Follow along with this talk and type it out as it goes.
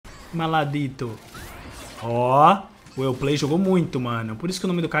Maladito. Ó, o Eu Play jogou muito, mano. Por isso que o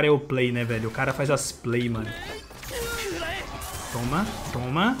nome do cara é Eu Play, né, velho? O cara faz as play, mano. Toma,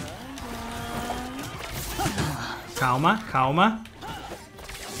 toma. Calma, calma.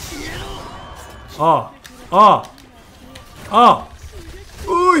 Ó, ó. Ó.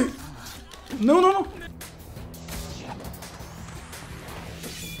 Ui. Não, não, não.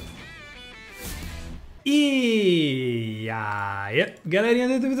 E aí, galerinha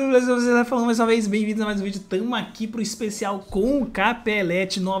do YouTube do Brasil, vocês estão falando mais uma vez, bem-vindos a mais um vídeo. Estamos aqui pro especial com o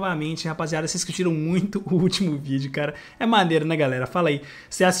Capelete novamente, rapaziada. Vocês curtiram muito o último vídeo, cara. É maneiro, né, galera? Fala aí,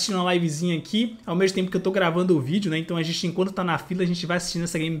 você assistindo uma livezinha aqui, ao mesmo tempo que eu tô gravando o vídeo, né? Então a gente, enquanto tá na fila, a gente vai assistindo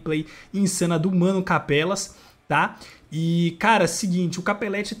essa gameplay insana do Mano Capelas, tá? E, cara, seguinte, o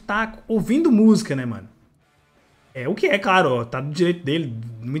Capelete tá ouvindo música, né, mano? É o que é, claro, ó, tá do direito dele.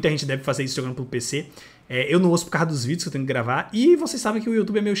 Muita gente deve fazer isso jogando pelo PC. Eu não ouço por causa dos vídeos que eu tenho que gravar. E vocês sabem que o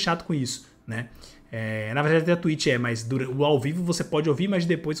YouTube é meio chato com isso, né? Na verdade até a Twitch mas o ao vivo você pode ouvir, mas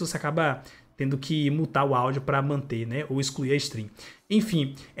depois você acaba tendo que mutar o áudio pra manter, né? Ou excluir a stream.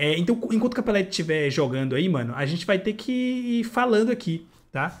 Enfim, então enquanto o Capelete estiver jogando aí, mano, a gente vai ter que ir falando aqui,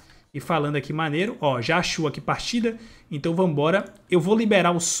 tá? E falando aqui maneiro. Ó, já achou aqui partida, então vambora. Eu vou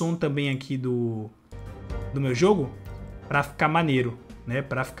liberar o som também aqui do meu jogo pra ficar maneiro, né?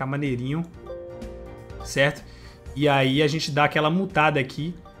 Pra ficar maneirinho, certo? E aí a gente dá aquela mutada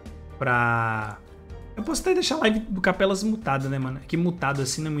aqui pra... Eu posso até deixar a live do Capelas mutada, né, mano? Que mutado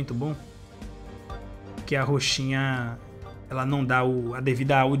assim não é muito bom, porque a roxinha, ela não dá a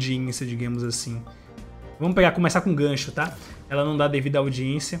devida audiência, digamos assim. Vamos começar com gancho, tá? Ela não dá a devida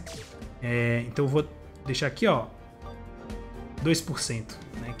audiência. Então eu vou deixar aqui, ó, 2%,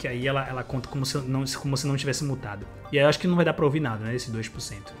 né? Que aí ela conta como se não tivesse mutado. E aí eu acho que não vai dar pra ouvir nada, né? Esse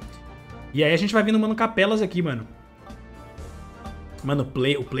 2%. E aí a gente vai vendo o Mano Capelas aqui, mano. Mano,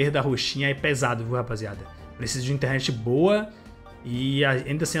 o player da roxinha é pesado, viu, rapaziada? Precisa de internet boa e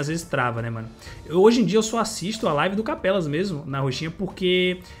ainda assim às vezes trava, né, mano? Hoje em dia eu só assisto a live do Capelas mesmo, na roxinha,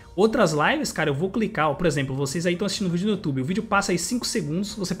 porque outras lives, cara, eu vou clicar, ó, por exemplo, vocês aí estão assistindo o vídeo no YouTube, o vídeo passa aí 5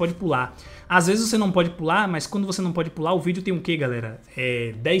 segundos, você pode pular. Às vezes você não pode pular, mas quando você não pode pular, o vídeo tem o quê, galera?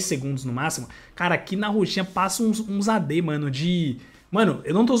 10 segundos no máximo. Cara, aqui na roxinha passa uns AD, mano, de... Mano,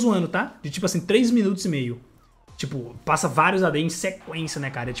 eu não tô zoando, tá? De tipo assim, 3 minutos e meio. Tipo, passa vários AD em sequência, né,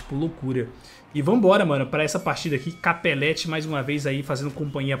 cara? É tipo loucura. E vambora, mano, pra essa partida aqui. Capelete mais uma vez aí fazendo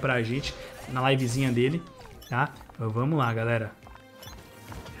companhia pra gente na livezinha dele, tá? Então, vamos lá, galera.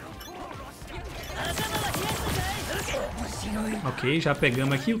 Ok, já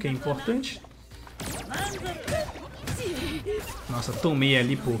pegamos aqui o que é importante. Nossa, tomei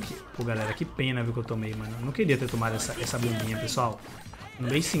ali, pô, galera, que pena, viu, que eu tomei, mano. Eu não queria ter tomado essa bombinha, pessoal.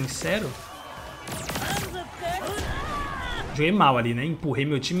 Bem sincero. Joguei mal ali, né? Empurrei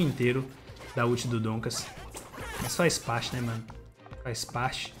meu time inteiro da ult do Donkas. Mas faz parte, né, mano? Faz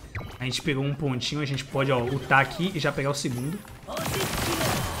parte. A gente pegou um pontinho, a gente pode, ó, ultar aqui e já pegar o segundo. Ó,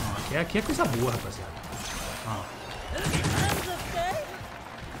 aqui é coisa boa, rapaziada. Ó.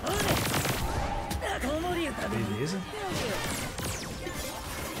 Beleza.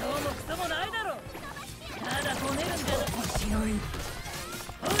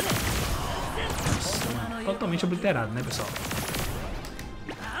 Nossa, totalmente obliterado, né, pessoal?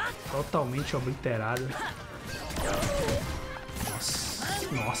 Totalmente obliterado.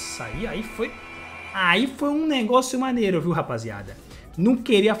 Nossa, aí foi... Aí foi um negócio maneiro, viu, rapaziada? Não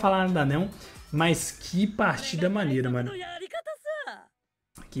queria falar nada não, mas que partida maneira, mano.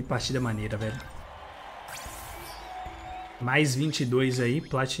 Que partida maneira, velho. Mais 22 aí,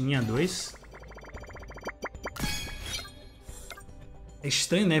 platininha 2. É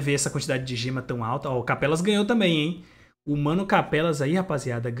estranho, né, ver essa quantidade de gema tão alta. Ó, o Capelas ganhou também, hein? O Mano Capelas aí,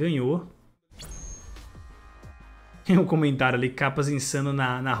 rapaziada, ganhou. Tem um comentário ali, capas insano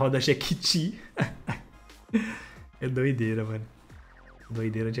na roda Jequiti. É doideira, mano.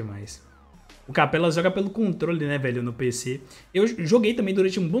 Doideira demais. O Capelas joga pelo controle, né, velho, no PC. Eu joguei também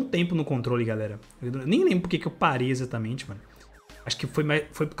durante um bom tempo no controle, galera. Eu nem lembro porque que eu parei exatamente, mano. Acho que foi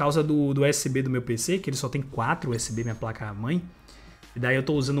por causa do USB do meu PC, que ele só tem 4 USB, minha placa-mãe. E daí eu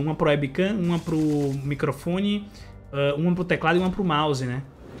tô usando uma pro webcam, uma pro microfone, uma pro teclado e uma pro mouse, né?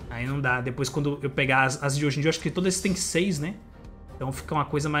 Aí não dá. Depois quando eu pegar as de hoje em dia, eu acho que todas têm 6, né? Então fica uma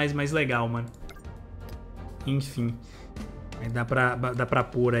coisa mais legal, mano. Enfim. Aí dá pra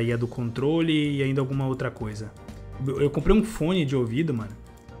pôr aí a do controle e ainda alguma outra coisa. Eu comprei um fone de ouvido, mano.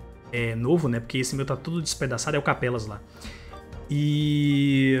 Novo, né? Porque esse meu tá todo despedaçado, é o Capelas lá.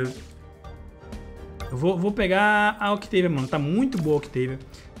 E... Eu vou pegar a Octavia, mano. Tá muito boa a Octavia.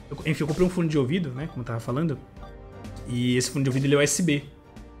 Enfim, eu comprei um fone de ouvido, né? Como eu tava falando. E esse fone de ouvido, ele é USB.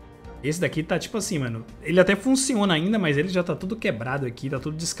 Esse daqui tá tipo assim, mano. Ele até funciona ainda, mas ele já tá tudo quebrado aqui, tá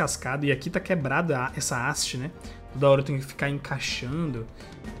tudo descascado. E aqui tá quebrada essa haste, né? Toda hora eu tenho que ficar encaixando.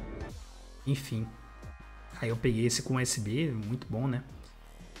 Enfim. Aí eu peguei esse com USB, muito bom, né?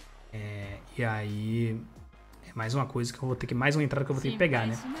 E aí... É mais uma coisa que eu vou ter que... Mais uma entrada que eu vou ter que pegar,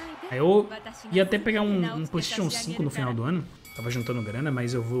 né? Aí eu ia até pegar um PlayStation 5 no final do ano. Tava juntando grana,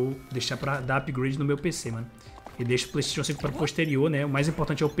 mas eu vou deixar pra dar upgrade no meu PC, mano. E deixo o PlayStation 5 para posterior, né? O mais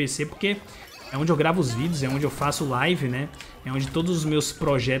importante é o PC, porque é onde eu gravo os vídeos, é onde eu faço live, né? É onde todos os meus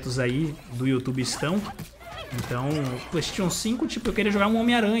projetos aí do YouTube estão. Então, o PlayStation 5, tipo, eu queria jogar um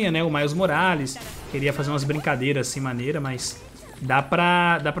Homem-Aranha, né? O Miles Morales. Queria fazer umas brincadeiras assim, maneira, mas dá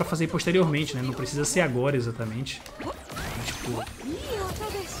pra fazer posteriormente, né? Não precisa ser agora, exatamente. Tipo...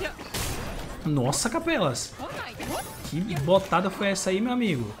 Nossa, Capelas! Que botada foi essa aí, meu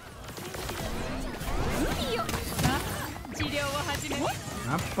amigo?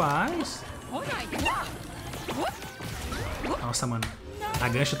 Rapaz. Nossa, mano. A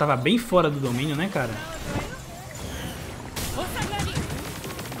gancho tava bem fora do domínio, né, cara?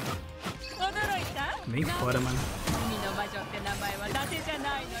 Bem fora, mano.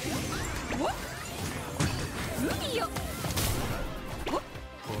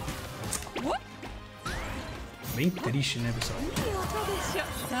 Pô. Bem triste, né, pessoal?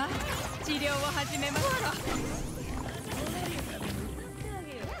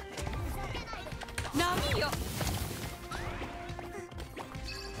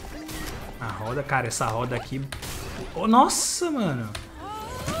 A roda, cara, essa roda aqui... Oh, nossa, mano!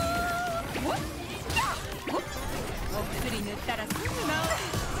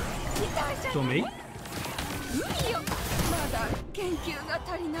 Tomei.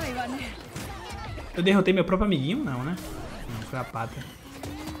 Eu derrotei meu próprio amiguinho? Não, né? Não, foi a pata.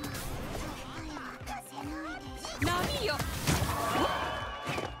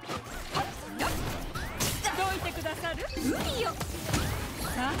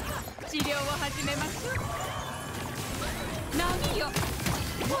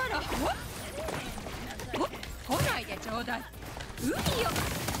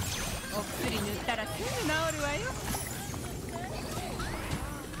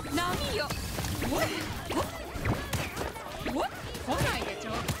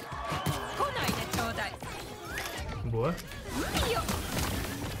 Boa.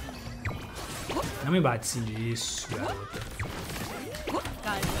 Não me bate, sim. Isso, garota.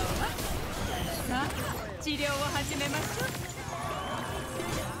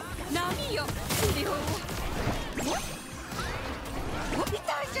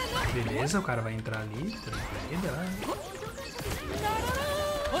 Beleza, o cara vai entrar ali. Tranquilo.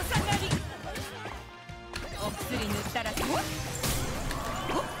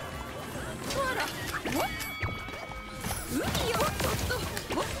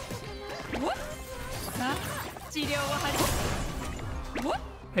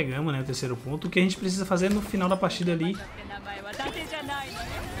 Pegamos, né, o terceiro ponto. O que a gente precisa fazer no final da partida ali.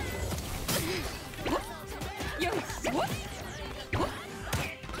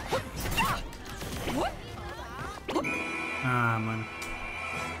 Ah, mano.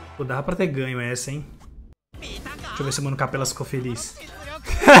 Pô, dava pra ter ganho essa, hein? Deixa eu ver se o Mano Capelas ficou feliz.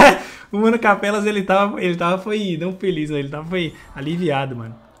 O Mano Capelas, ele tava foi não feliz, né? Ele tava foi aliviado,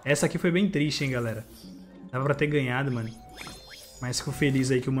 mano. Essa aqui foi bem triste, hein, galera. Dava pra ter ganhado, mano. Mas fico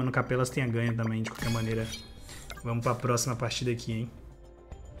feliz aí que o Mano Capelas tenha ganho também, de qualquer maneira. Vamos pra próxima partida aqui, hein.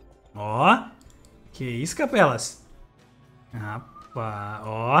 Ó. Que isso, Capelas? Rapaz.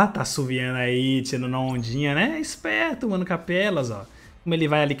 Ó, tá assoviando aí, tirando uma ondinha, né? Esperto, Mano Capelas, ó. Como ele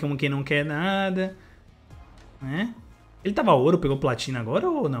vai ali como quem não quer nada. Né? Ele tava ouro, pegou platina agora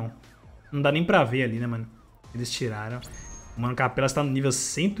ou não? Não dá nem pra ver ali, né, mano? Eles tiraram. O Mano Capelas tá no nível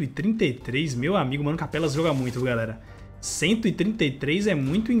 133. Meu amigo, o Mano Capelas joga muito, viu, galera? 133 é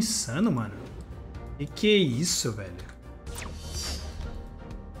muito insano, mano. Que é isso, velho?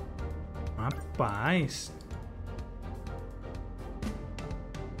 Rapaz.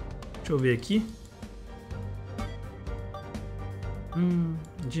 Deixa eu ver aqui.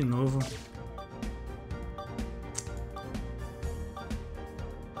 De novo.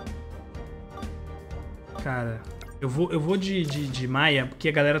 Cara, eu vou de Maia, porque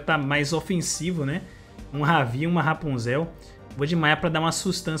a galera tá mais ofensivo, né? Um Ravi e uma Rapunzel. Vou de Maia pra dar uma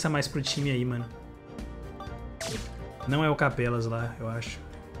sustância mais pro time aí, mano. Não é o Capelas lá, eu acho.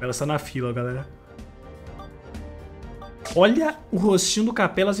 Capelas tá na fila, galera. Olha o rostinho do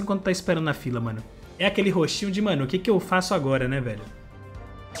Capelas enquanto tá esperando na fila, mano. É aquele rostinho de, mano, o que que eu faço agora, né, velho?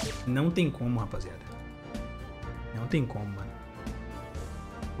 Não tem como, rapaziada. Não tem como, mano.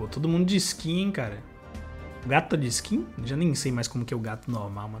 Pô, todo mundo de skin, hein, cara. Gato de skin? Eu já nem sei mais como que é o gato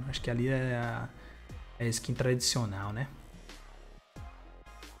normal, mano. Acho que ali é a skin tradicional, né?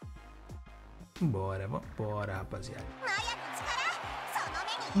 Vambora, vambora, rapaziada.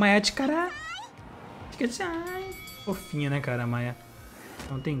 Maia de cara. Fofinha, né, cara, a Maia.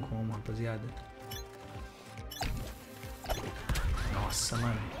 Não tem como, rapaziada. Nossa,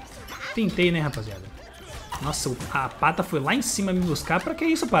 mano. Tentei, né, rapaziada? Nossa, a Pata foi lá em cima me buscar. Pra que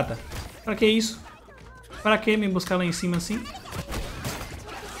isso, Pata? Pra que isso? Pra que me buscar lá em cima assim?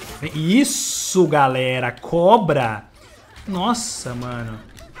 Isso, galera. Cobra. Nossa, mano.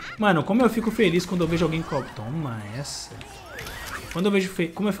 Mano, como eu fico feliz quando eu vejo alguém cobrando. Toma essa. Quando eu vejo...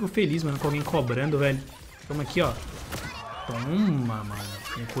 Como eu fico feliz, mano, com alguém cobrando, velho. Toma aqui, ó. Toma, mano.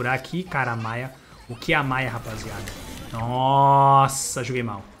 Vou curar aqui, cara, a Maia. O que é a Maia, rapaziada? Nossa, joguei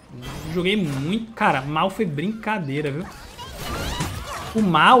mal. Joguei muito. Cara, mal foi brincadeira, viu? O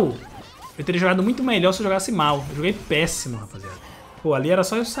mal... Eu teria jogado muito melhor se eu jogasse mal. Eu joguei péssimo, rapaziada. Pô, ali era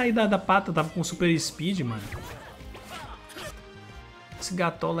só eu sair da Pata. Tava com super speed, mano. Esse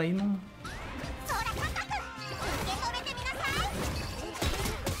gatola aí não...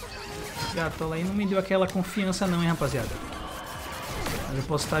 Esse gatola aí não me deu aquela confiança não, hein, rapaziada. Mas eu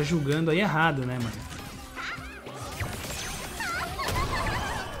posso estar julgando aí errado, né, mano?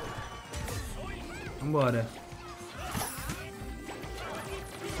 Vambora.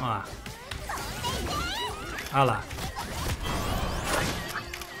 Ó. Olha lá.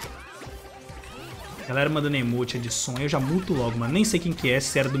 Galera mandando emote de som, eu já muto logo, mano. Nem sei quem que é,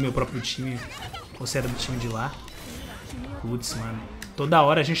 se era do meu próprio time ou se era do time de lá. Putz, mano. Toda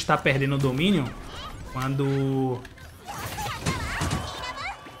hora a gente tá perdendo o domínio quando...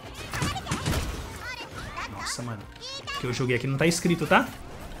 Nossa, mano. O que eu joguei aqui não tá escrito, tá?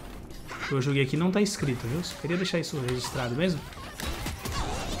 O que eu joguei aqui não tá escrito, viu? Só queria deixar isso registrado mesmo.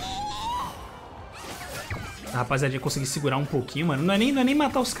 A rapaziada conseguir segurar um pouquinho, mano. Não é nem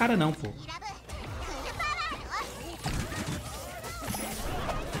matar os caras, não, pô.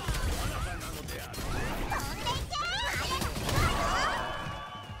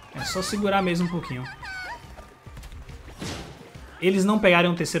 É só segurar mesmo um pouquinho. Eles não pegarem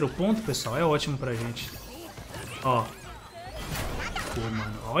um terceiro ponto, pessoal, é ótimo pra gente. Ó. Pô,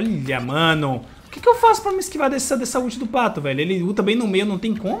 mano. Olha, mano. O que eu faço pra me esquivar dessa ult do pato, velho? Ele luta bem no meio, não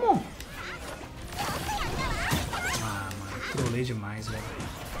tem como? Trolei demais, velho.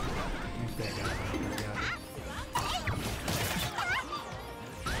 Vamos pegar, rapaziada.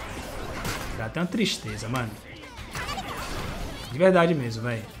 Dá até uma tristeza, mano. De verdade mesmo,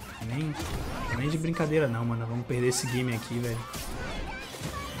 velho. Nem de brincadeira não, mano. Vamos perder esse game aqui, velho.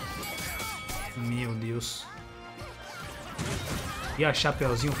 Meu Deus. E a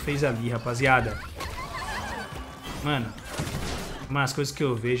Chapeuzinho fez ali, rapaziada. Mano. Umas coisas que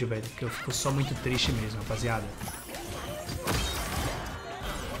eu vejo, velho, que eu fico só muito triste mesmo, rapaziada.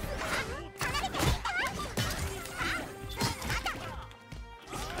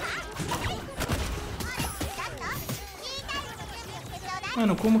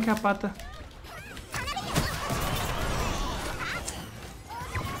 Mano, como que a Pata...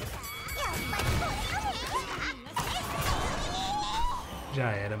 Já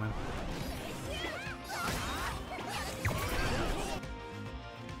era, mano.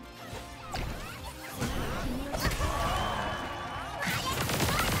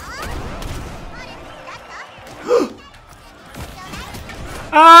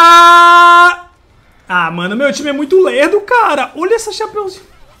 Ah, mano, meu time é muito lerdo, cara. Olha essa chapeuzinho.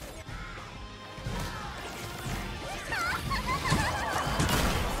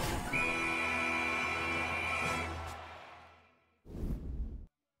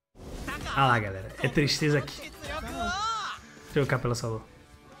 Ah lá, galera. É tristeza aqui. Deixa eu pela salva.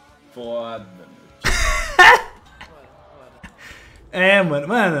 Foda, É, mano.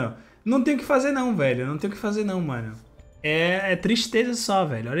 Mano, não tem o que fazer não, velho. Não tem o que fazer não, mano. É tristeza só,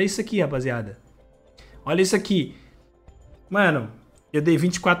 velho. Olha isso aqui, rapaziada. Olha isso aqui. Mano, eu dei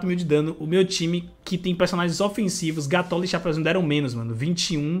 24 mil de dano. O meu time, que tem personagens ofensivos, Gatola e Chapeuzinho, deram menos, mano.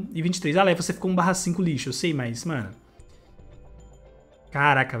 21 e 23. Ah, Lefa, você ficou 1/5 lixo. Eu sei, mas, mano...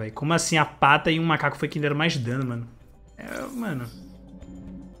 Caraca, velho. Como assim a Pata e um macaco foi quem deram mais dano, mano? Mano...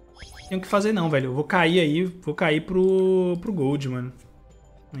 Não tem o que fazer não, velho. Eu vou cair aí. Vou cair pro Gold, mano.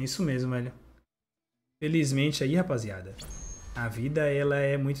 É isso mesmo, velho. Felizmente aí, rapaziada. A vida, ela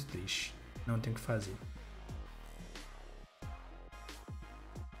é muito triste. Não tem o que fazer.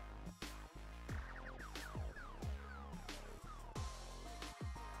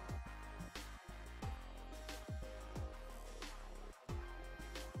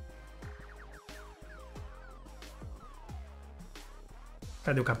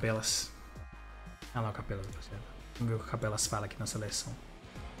 Cadê o Capelas? Olha lá o Capelas, rapaziada. Vamos ver o que o Capelas fala aqui na seleção.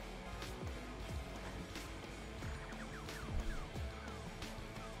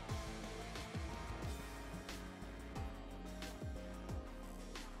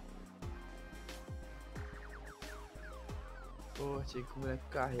 Pô, achei que o moleque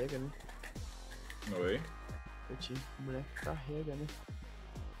carrega, né? Oi? Eu tinha que o moleque carrega, né?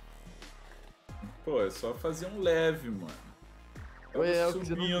 Pô, é só fazer um leve, mano. Tava Ué,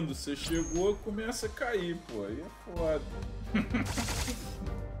 subindo, você chegou, começa a cair, pô. Aí é foda.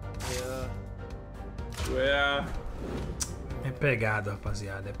 Ué. É pegado,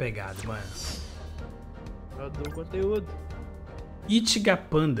 rapaziada. É pegado, mano. Produz conteúdo. Ichiga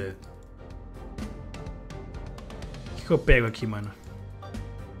Panda. O que eu pego aqui, mano?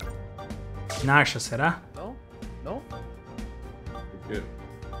 Nasha, será? Não? Não? O quê?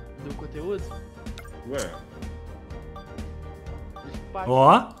 Do conteúdo? Ué.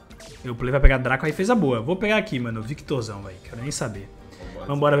 Ó. O play vai pegar Draco, aí fez a boa. Vou pegar aqui, mano. Victorzão, velho. Quero nem saber.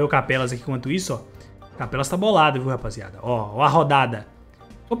 Vambora ver o Capelas aqui enquanto isso, ó. O Capelas tá bolado, viu, rapaziada? Ó a rodada.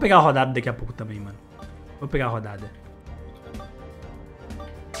 Vou pegar a rodada daqui a pouco também, mano. Vou pegar a rodada.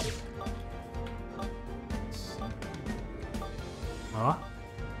 Ó.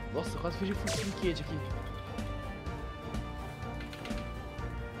 Nossa, quase fugi pro brinquedo aqui.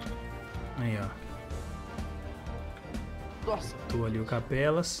 Aí, ó. Nossa. Tô ali o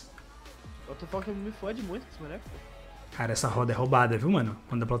Capelas. Eu tô falando que me fode muito esse moleque. Cara, essa roda é roubada, viu, mano?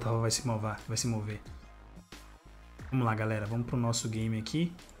 Quando a plataforma vai se mover. Vamos lá, galera. Vamos pro nosso game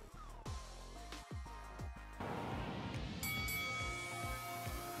aqui.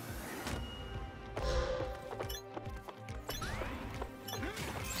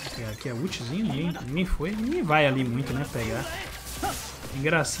 Vou pegar aqui a ultzinha. Ninguém foi. Ninguém vai ali muito, né? Pegar.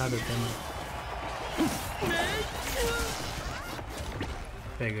 Engraçado até, mano.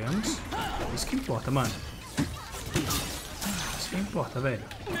 Pegamos. Isso que importa, mano. Isso que importa, velho.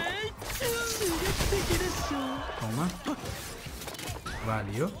 Toma.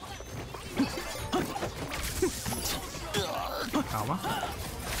 Valeu. Calma.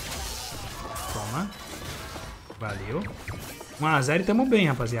 Toma. Valeu. 1 a 0 e tamo bem,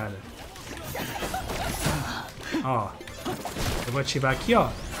 rapaziada. Ó. Eu vou ativar aqui, ó.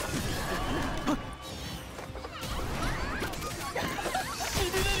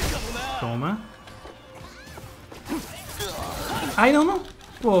 Toma. Ai, não.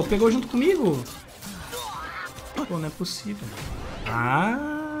 Pô, pegou junto comigo. Pô, não é possível.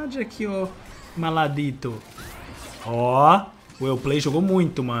 Ah, aqui, ó. Maladito. Ó. O Euplay jogou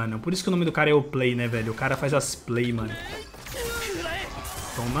muito, mano. Por isso que o nome do cara é Euplay, né, velho? O cara faz as play, mano.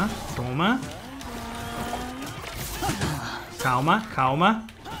 Toma, toma. Calma, calma.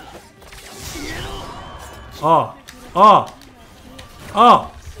 Ó, ó.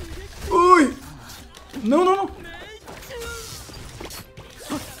 Ó. Ui. Não.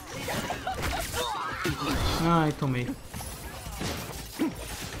 Ai, tomei.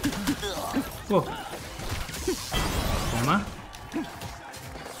 Pô. Toma.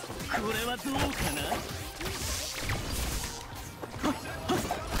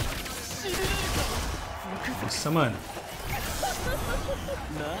 Nossa, mano.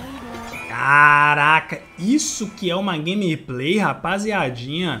 Caraca, isso que é uma gameplay,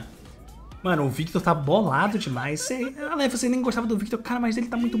 rapaziadinha. Mano, o Victor tá bolado demais. Você nem gostava do Victor. Cara, mas ele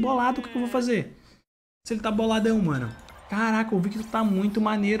tá muito bolado. O que eu vou fazer? Se ele tá boladão, mano. Caraca, o Victor tá muito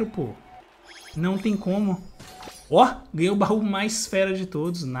maneiro, pô. Não tem como. Ó, ganhei o baú mais fera de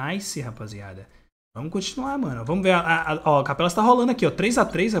todos. Nice, rapaziada. Vamos continuar, mano. Vamos ver. Ó, o Capelas tá rolando aqui, ó. 3 a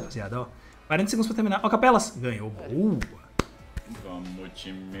 3, rapaziada, ó. 40 segundos pra terminar. Ó, Capelas. Ganhou. Boa. Vamos,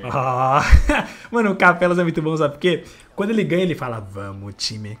 time. Mano, o Capelas é muito bom, sabe por quê? Quando ele ganha, ele fala, vamos,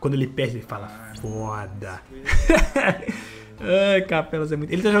 time. Quando ele perde, ele fala, foda. Ai, Capelas é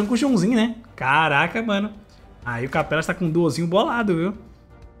muito... Ele tá jogando com o Joãozinho, né? Caraca, mano. Aí o Capelas tá com um duozinho bolado, viu?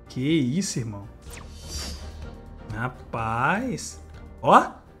 Que isso, irmão. Rapaz.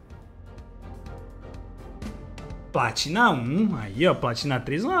 Ó. Platina 1. Aí, ó. Platina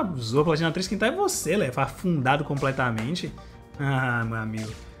 3. Não abusou. Platina 3 quem tá é você, Lefa. Afundado completamente. Ah, meu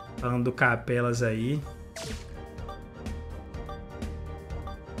amigo. Falando do Capelas aí.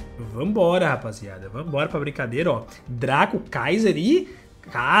 Vambora, rapaziada. Vambora pra brincadeira, ó. Draco, Kaiser e...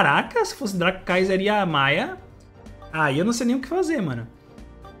 Caraca, se fosse Draco, Kaiser e a Maia... Aí eu não sei nem o que fazer, mano.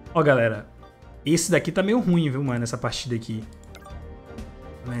 Ó, galera. Esse daqui tá meio ruim, viu, mano? Essa partida aqui.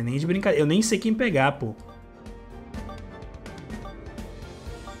 Não é nem de brincadeira. Eu nem sei quem pegar, pô.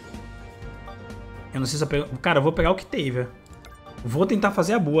 Eu não sei se eu pego... Cara, eu vou pegar o Octavia. Vou tentar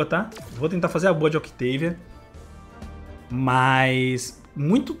fazer a boa, tá? Vou tentar fazer a boa de Octavia. Mas...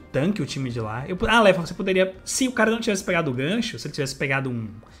 muito tanque o time de lá. Lefa, você poderia... Se o cara não tivesse pegado o gancho, se ele tivesse pegado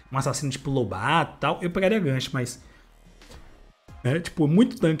um assassino tipo Lobato e tal, eu pegaria gancho, mas... É, tipo,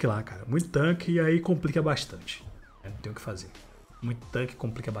 muito tanque lá, cara. Muito tanque e aí complica bastante. Não tem o que fazer. Muito tanque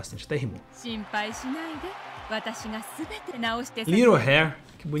complica bastante. Até rimou. Little Hair.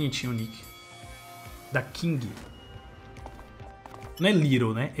 Que bonitinho o nick. Da King. Não é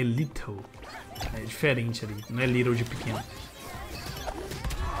Little, né? É Little. É diferente ali. Não é Little de pequeno.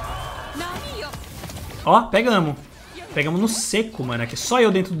 Ó, pegamos. Pegamos no seco, mano. Aqui só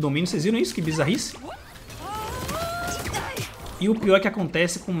eu dentro do domínio. Vocês viram isso? Que bizarrice. E o pior é que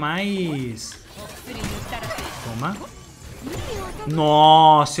acontece com mais... Toma.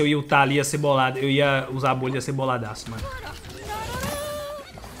 Nossa, eu ia ultar ali, ia ser bolado. Eu ia usar a bolha e ia ser boladaço, mano.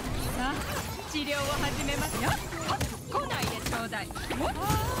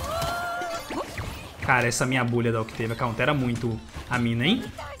 Cara, essa minha bolha da Octavia countera muito a mina, hein?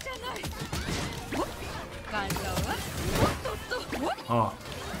 Ó.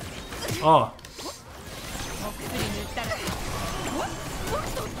 Ó.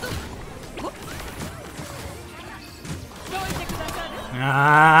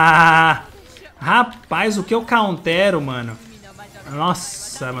 Ah! Rapaz, o que eu countero, mano?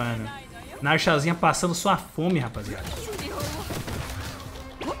 Nossa, mano. Narchazinha passando sua fome, rapaziada.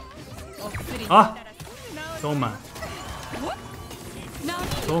 Ó. Toma.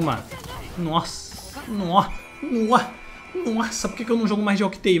 Toma. Nossa. Nossa, por que eu não jogo mais de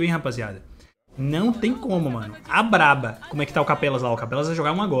Octave, hein, rapaziada? Não tem como, mano. A braba. Como é que tá o Capelas lá? O Capelas vai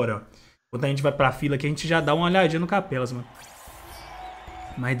jogar um agora, ó. Quando a gente vai pra fila aqui, a gente já dá uma olhadinha no Capelas, mano.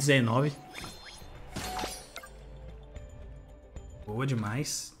 Mais 19. Boa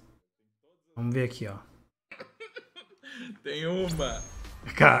demais. Vamos ver aqui, ó. Tem uma.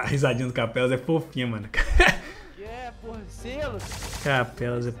 A risadinha do Capelas é fofinha, mano. Porra, selos.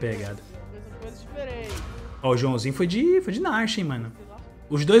 Capelas é pegada. Coisa diferente. Ó, o Joãozinho foi de Narsha, hein, mano.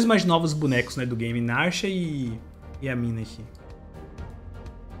 Os dois mais novos bonecos, né, do game. Narsha e a mina aqui.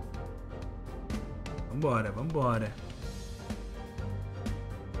 Vambora, vambora.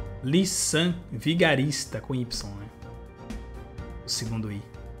 Lissan, vigarista com Y, né? O segundo I.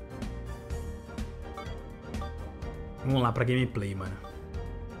 Vamos lá pra gameplay, mano.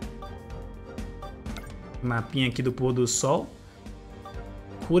 Mapinha aqui do pôr do sol.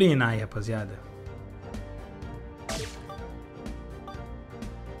 Kurenai, rapaziada.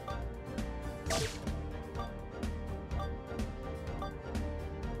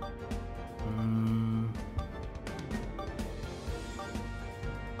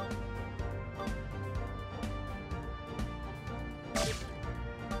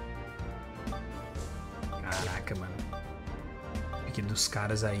 Caraca, mano. Aqui dos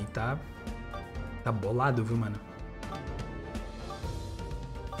caras aí tá bolado, viu, mano?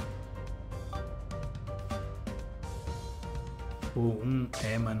 Pô,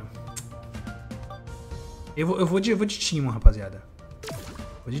 mano. Eu vou de Timo, rapaziada.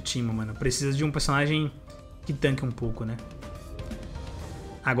 Vou de Timo, mano. Precisa de um personagem que tanque um pouco, né?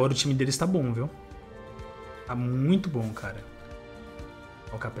 Agora o time deles tá bom, viu? Tá muito bom, cara.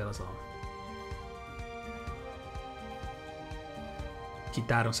 Olha o Capelas lá, ó.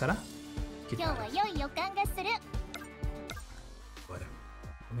 Quitaram, será? Quitaram. Bora.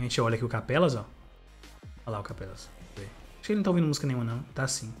 A gente olha aqui o Capelas, ó. Olha lá o Capelas. Acho que ele não tá ouvindo música nenhuma, não. Tá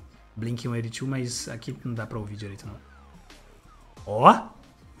sim. Blink 182, mas aqui não dá pra ouvir direito, não. Ó!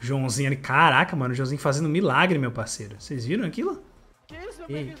 Joãozinho ali. Caraca, mano. O Joãozinho fazendo milagre, meu parceiro. Vocês viram aquilo? Que isso,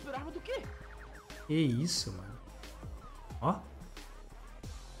 meu amigo? Arma do quê? Que isso, mano. Ó.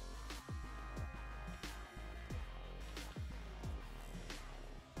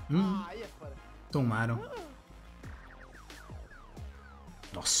 Aí é fora. Tomaram.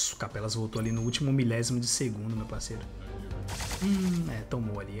 Nossa, o Capelas voltou ali no último milésimo de segundo, meu parceiro.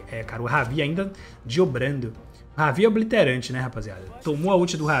 Tomou ali. Cara, o Ravi ainda diobrando. O Ravi é obliterante, né, rapaziada? Tomou a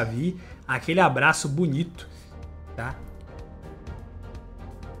ult do Ravi. Aquele abraço bonito, tá?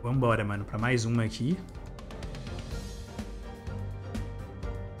 Vambora, mano, pra mais uma aqui.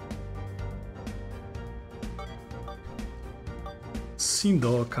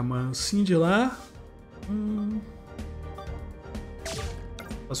 Sindoca, mano. Sim de lá.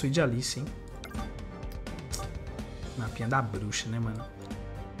 Posso ir de Alice, hein? Mapinha da bruxa, né, mano?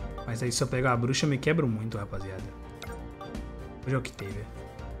 Mas aí se eu pegar a bruxa, eu me quebro muito, rapaziada. Hoje é o que teve.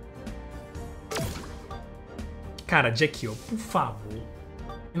 Cara, Jack O, por favor.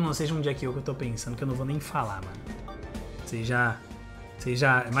 Não seja um Jack O que eu tô pensando, que eu não vou nem falar, mano. Vocês já...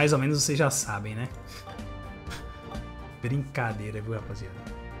 Mais ou menos vocês já sabem, né? Brincadeira, viu, rapaziada?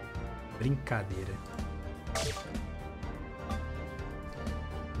 Brincadeira.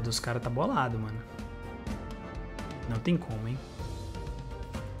 Dos caras tá bolado, mano. Não tem como, hein?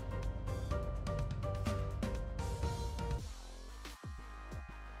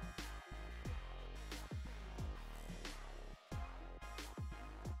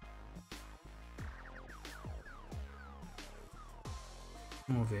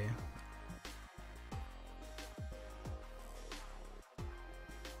 Vamos ver.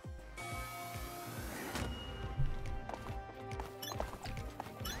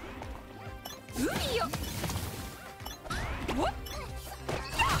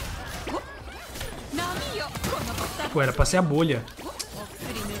 Pô, era pra ser a bolha.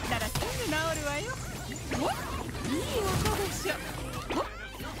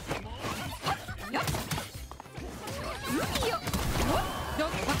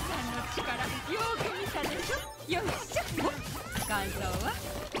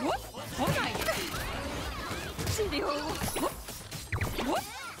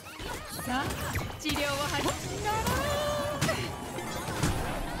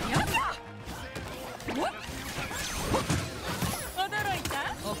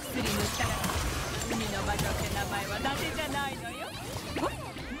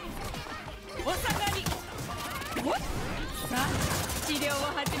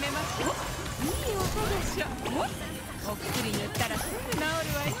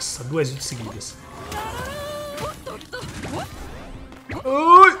 Nossa, 2 vezes seguidas.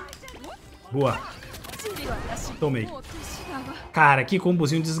 Ui! Boa. Tomei. Cara, que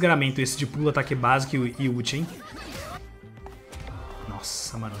combozinho de desgramento esse de pulo, ataque básico e ult, hein?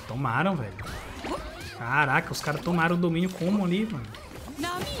 Nossa, mano, tomaram, velho. Caraca, os caras tomaram o domínio como ali, mano.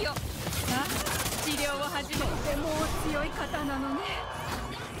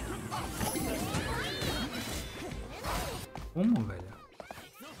 Como, velho?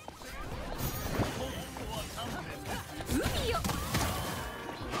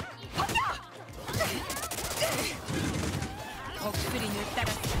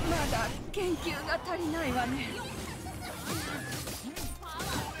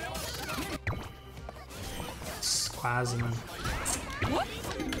 Quase, mano.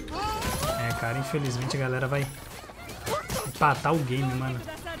 É, cara, infelizmente a galera vai empatar o game, mano.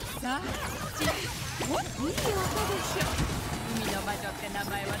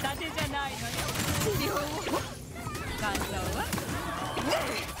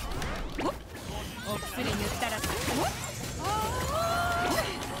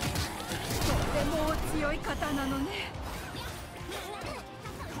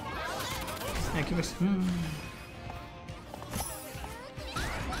 Aqui vai ser...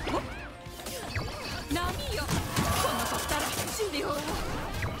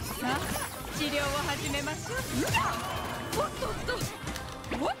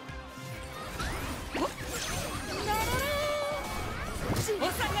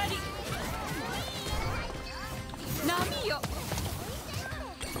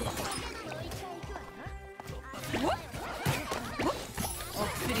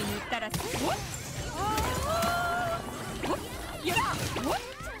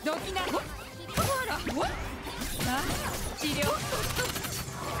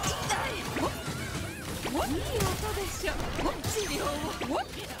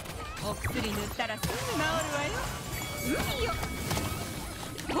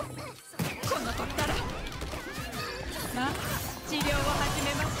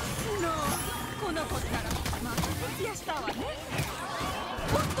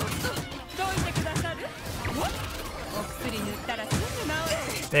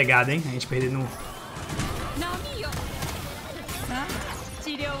 Pegada, hein? A gente perdeu no...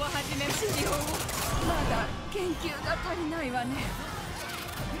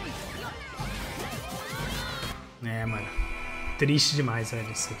 É, mano. Triste demais,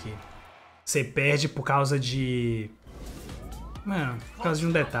 velho, isso aqui. Você perde por causa de... Mano, por causa de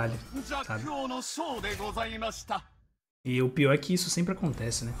um detalhe, sabe? E o pior é que isso sempre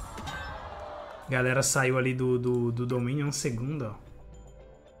acontece, né? A galera saiu ali do domínio em um segundo, ó.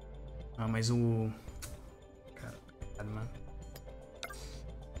 Ah, mas o... Cara, mano.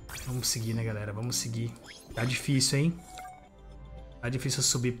 Vamos seguir, né, galera? Vamos seguir. Tá difícil, hein? Tá difícil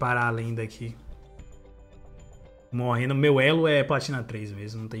subir para além daqui. Morrendo. Meu elo é platina 3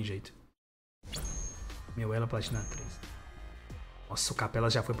 mesmo, não tem jeito. Meu elo é platina 3. Nossa, o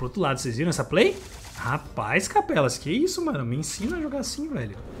Capelas já foi pro outro lado. Vocês viram essa play? Rapaz, Capelas, que isso, mano? Me ensina a jogar assim,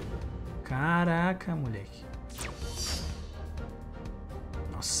 velho. Caraca, moleque.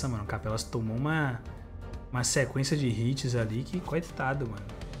 Nossa, mano, o Capelas tomou uma sequência de hits ali que coitado, mano.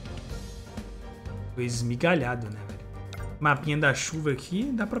 Foi esmigalhado, né, velho? Mapinha da chuva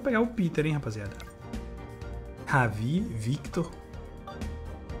aqui, dá pra pegar o Peter, hein, rapaziada? Ravi, Victor.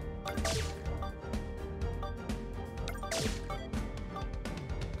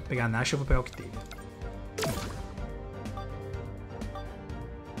 pegar a Nasha, eu vou pegar o que teve. Vou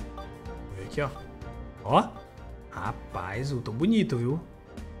ver aqui, ó. Ó. Rapaz, eu tô bonito, viu?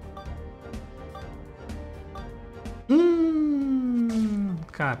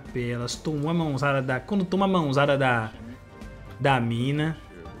 Capelas. Tomou a mãozada da... Quando toma a mãozada da mina.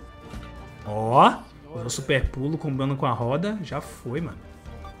 Ó. Usou super pulo, combando com a roda. Já foi, mano.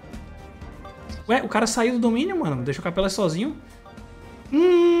 Ué, o cara saiu do domínio, mano. Deixou o Capela sozinho. Nem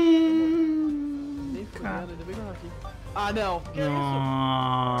Cara. fudendo, ainda bem que eu não aqui. Ah, não. Que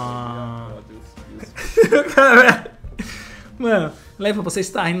Mano, Leva, você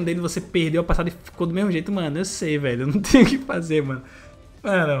está rindo dele, você perdeu a passada e ficou do mesmo jeito, mano. Eu sei, velho. Eu não tenho o que fazer, mano.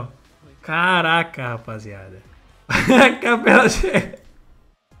 Mano, caraca, rapaziada. Capela chega.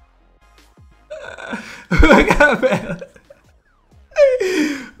 Capela.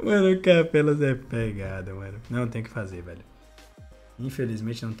 Mano, o Capelas é pegada, mano. Não tem o que fazer, velho.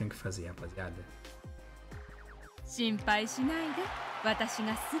 Infelizmente não tem o que fazer, rapaziada. 心配しないで。私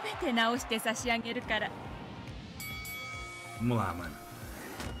がすべて直して差し上げるから。 Vamos lá, mano.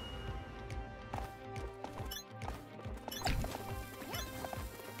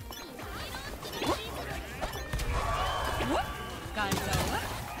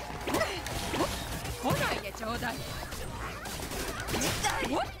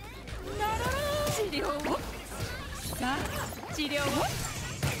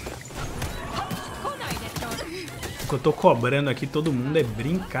 O que eu tô cobrando aqui todo mundo é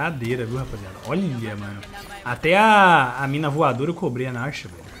brincadeira, viu, rapaziada? Olha, mano. Até a mina voadora eu cobrei a Nasha,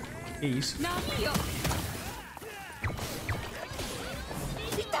 velho. Que isso?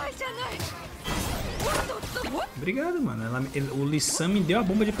 Obrigado, mano. O Lissan me deu a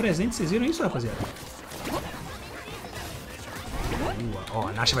bomba de presente. Vocês viram isso, rapaziada? Boa. Ó,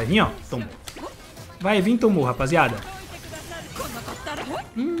 a Nasha vai vir, ó. Tomou. Vai vir, tomou, rapaziada.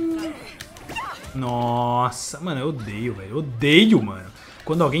 Nossa, mano, eu odeio, velho. Eu odeio, mano.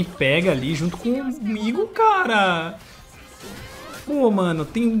 Quando alguém pega ali junto comigo, cara. Pô, mano,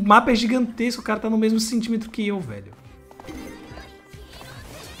 tem um mapa gigantesco. O cara tá no mesmo centímetro que eu, velho.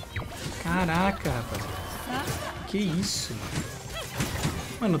 Caraca, rapaziada. Que isso, mano.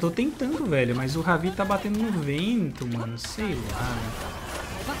 Mano, eu tô tentando, velho. Mas o Ravi tá batendo no vento, mano. Sei lá, né?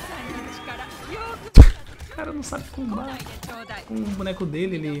 O cara não sabe combar. Com o boneco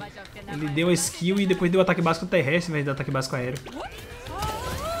dele, ele deu a skill e depois deu o ataque básico terrestre, ao invés de dar ataque básico aéreo.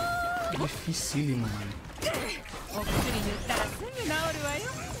 Dificílimo, mano.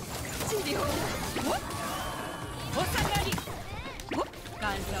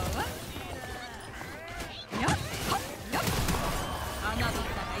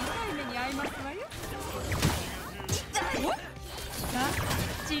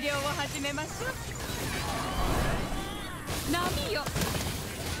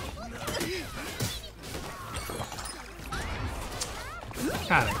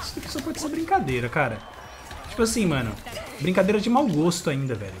 Cara, isso aqui só pode ser brincadeira, cara. Tipo assim, mano. Brincadeira de mau gosto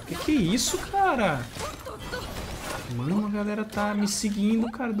ainda, velho. Que é isso, cara? Mano, a galera tá me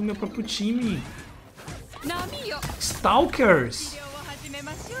seguindo, cara, do meu próprio time. Stalkers!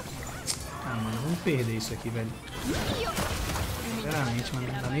 Ah, mano, vamos perder isso aqui, velho. Sinceramente,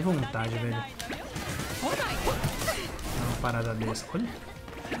 mano, não dá nem vontade, velho. Uma parada dessa. Olha.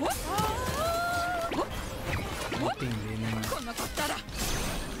 Vou entender, né, mano?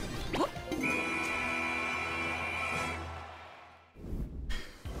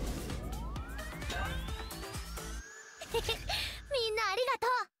 みんなありがとう。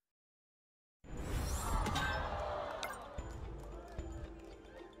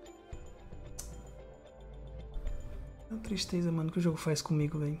 É uma tristeza, mano, que o jogo faz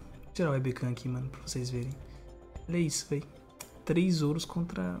comigo, velho. Vou tirar o webcam aqui, mano, pra vocês verem. Olha isso, velho. 3 ouros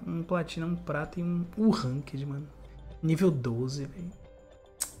contra um platina, um prata e um ranked, mano. Nível 12, velho.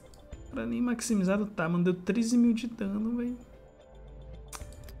 Pra nem maximizado tá, mano. Deu 13 mil de dano, velho.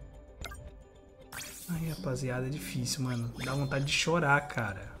 Ai, rapaziada, é difícil, mano. Dá vontade de chorar,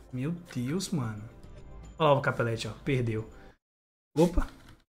 cara. Meu Deus, mano. Olha lá o Capelete, ó. Perdeu. Opa.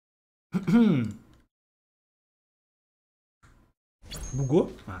 Bugou?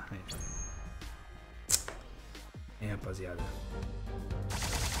 Ah, é. É, rapaziada.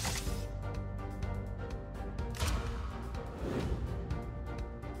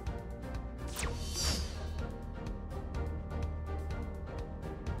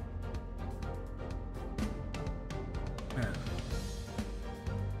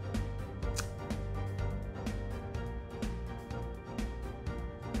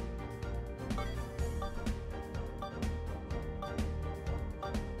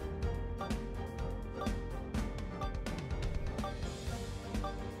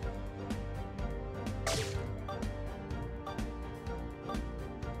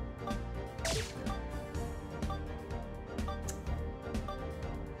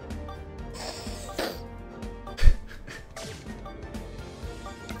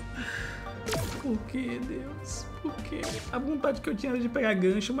 Por que, Deus? Por que? A vontade que eu tinha era de pegar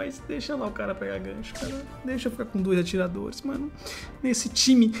gancho, mas deixa lá o cara pegar gancho, cara. Deixa eu ficar com 2 atiradores, mano. Nesse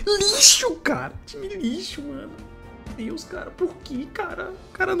time lixo, cara. Time lixo, mano. Deus, cara, por que, cara?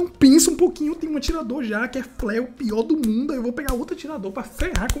 O cara não pensa um pouquinho, tem um atirador já, que é Flare, o pior do mundo. Aí eu vou pegar outro atirador pra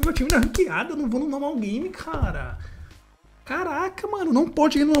ferrar com o meu time na ranqueada. Eu não vou no normal game, cara. Caraca, mano, não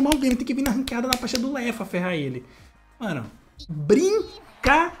pode ir no normal game, tem que vir na ranqueada na partida do Lefa ferrar ele. Mano,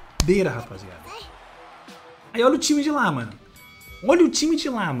 brincadeira, rapaziada. Aí olha o time de lá, mano. Olha o time de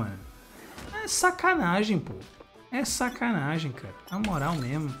lá, mano. É sacanagem, pô. É sacanagem, cara. Na moral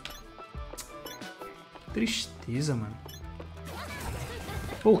mesmo. Tristeza, mano.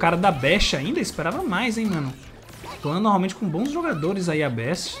 Pô, o cara da Best ainda esperava mais, hein, mano. Tô andando normalmente com bons jogadores aí a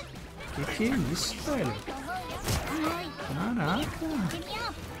Best. Que é isso, velho? Caraca.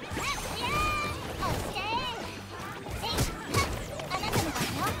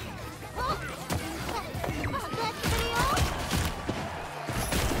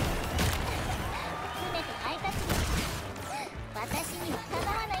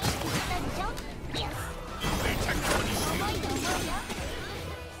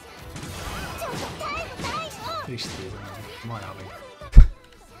 Tristeza, mano. Moral, velho.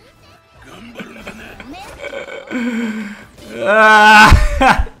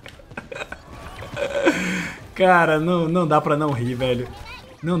 Cara, não dá pra não rir, velho.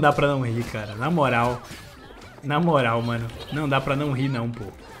 Não dá pra não rir, cara. Na moral. Na moral, mano. Não dá pra não rir, não, pô.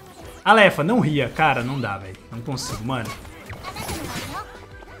 A Lefa, não ria. Cara, não dá, velho. Não consigo, mano.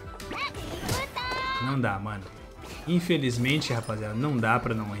 Não dá, mano. Infelizmente, rapaziada, não dá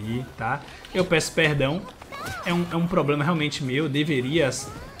pra não rir, tá? Eu peço perdão. É um problema realmente meu. Eu deveria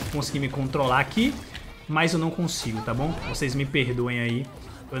conseguir me controlar aqui, mas eu não consigo, tá bom? Vocês me perdoem aí.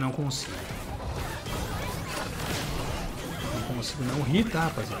 Eu não consigo. Não consigo não rir, tá,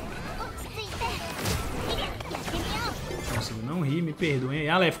 rapaziada? Não consigo não rir, me perdoem aí.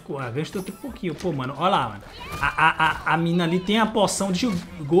 Ah, Lef, a gancho deu um pouquinho. Pô, mano, olha lá, mano. A mina ali tem a poção de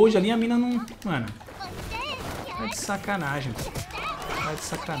gold ali, a mina não... Mano, tá de sacanagem, pô. Tá de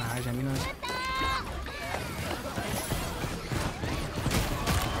sacanagem, a mina...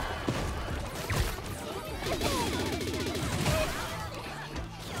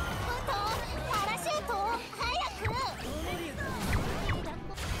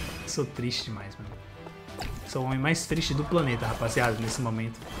 Sou triste demais, mano. Sou o homem mais triste do planeta, rapaziada, nesse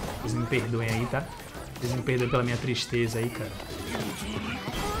momento. Vocês me perdoem aí, tá? Vocês me perdoem pela minha tristeza aí, cara.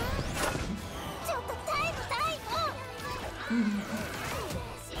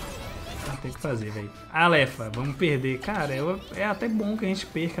 Não tem o que fazer, velho. Ah, Lefa, vamos perder. Cara, é até bom que a gente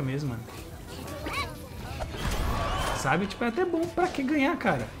perca mesmo, mano. Sabe? Tipo, é até bom. Pra que ganhar,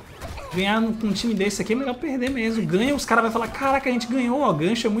 cara? Ganhar com um time desse aqui é melhor perder mesmo. Ganha, os caras vão falar, caraca, a gente ganhou, ó,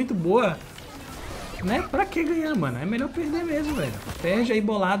 gancho é muito boa. Né? Pra que ganhar, mano? É melhor perder mesmo, velho. Perde aí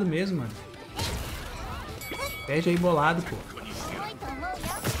bolado mesmo, mano. Perde aí bolado, pô.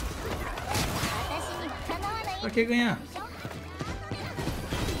 Pra que ganhar?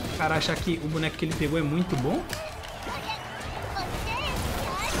 O cara acha que o boneco que ele pegou é muito bom?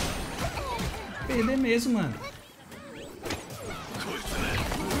 Perder mesmo, mano.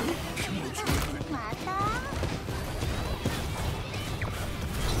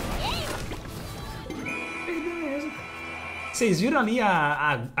 Vocês viram ali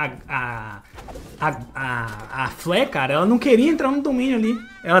a Flare, cara? Ela não queria entrar no domínio ali.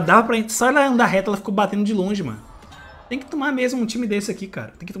 Ela dava pra... Só ela andar reta, ela ficou batendo de longe, mano. Tem que tomar mesmo um time desse aqui,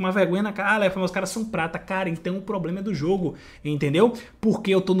 cara. Tem que tomar vergonha na cara. Ah, Lefa, meus caras são prata. Cara, então o problema é do jogo, entendeu? Porque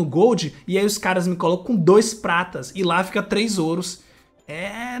eu tô no Gold e aí os caras me colocam com 2 pratas e lá fica 3 ouros.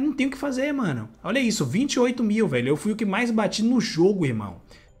 É, não tem o que fazer, mano. Olha isso, 28 mil, velho. Eu fui o que mais bati no jogo, irmão.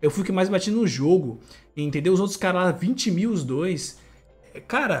 Eu fui o que mais bati no jogo, entendeu? Os outros caras lá, 20 mil os dois.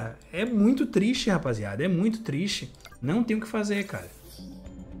 Cara, é muito triste, rapaziada. É muito triste. Não tem o que fazer, cara.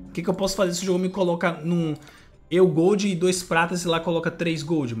 O que eu posso fazer se o jogo me coloca num... Eu gold e 2 pratas e lá coloca 3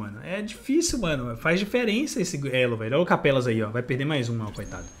 gold, mano? É difícil, mano. Faz diferença esse elo, velho. Olha o Capelas aí, ó. Vai perder mais um, ó,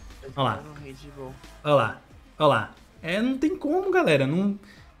 coitado. Olha lá. Olha lá. Olha lá. É, não tem como, galera. Não...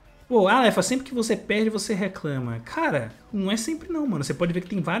 Pô, ah, Lefa, sempre que você perde, você reclama. Cara, não é sempre não, mano. Você pode ver que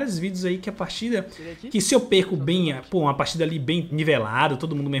tem vários vídeos aí que a partida... Que se eu perco bem, pô, uma partida ali bem nivelada,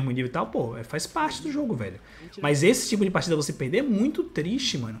 todo mundo no mesmo nível e tal, pô, faz parte do jogo, velho. Mas esse tipo de partida você perder é muito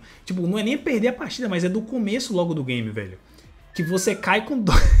triste, mano. Tipo, não é nem perder a partida, mas é do começo logo do game, velho. Que você cai com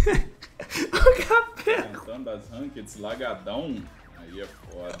dor. O Capela. Tentando as rankeds lagadão. Aí é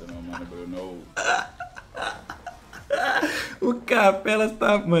foda, meu mano, Bruno. O Capelas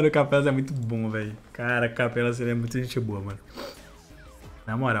tá... Mano, o Capelas é muito bom, velho. Cara, o Capelas ele é muito gente boa, mano.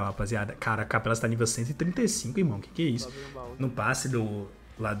 Na moral, rapaziada. Cara, a Capela está nível 135, irmão. Que é isso? Sobe no baú. No passe do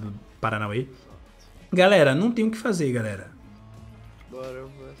lado do Paranauê. Galera, não tem o que fazer, galera. Bora, eu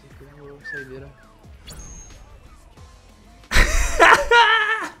vou essa aqui, eu vou saideira.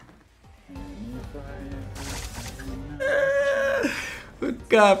 Vai. O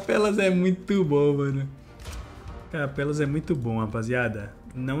Capelas é muito bom, mano. Capelas é muito bom, rapaziada.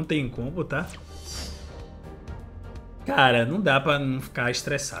 Não tem combo, tá? Cara, não dá pra não ficar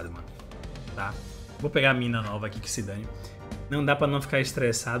estressado, mano. Tá? Vou pegar a mina nova aqui que se dane. Não dá pra não ficar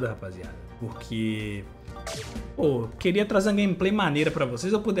estressado, rapaziada. Porque... Pô, queria trazer uma gameplay maneira pra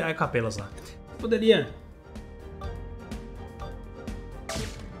vocês. Eu poderia... Ai, Capelas lá. Poderia...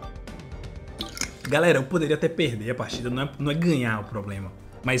 Galera, eu poderia até perder a partida. Não é ganhar o problema.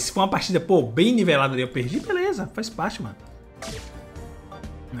 Mas se for uma partida, pô, bem nivelada ali, eu perdi, beleza. Faz parte, mano.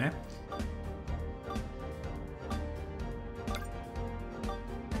 Né?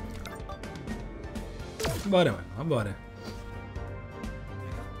 Bora, mano. Vambora.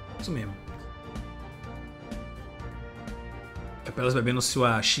 Isso mesmo. Capelas bebendo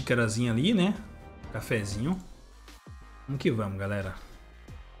sua xícarazinha ali, né? Cafezinho. Vamos que vamos, galera.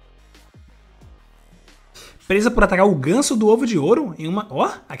 Presa por atacar o ganso do ovo de ouro em uma...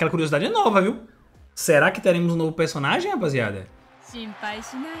 Ó, aquela curiosidade é nova, viu? Será que teremos um novo personagem, rapaziada?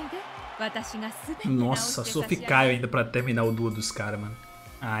 Nossa, só ficaio ainda pra terminar o duo dos caras, mano.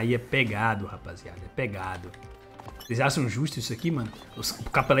 Aí é pegado, rapaziada. É pegado. Vocês acham justo isso aqui, mano? O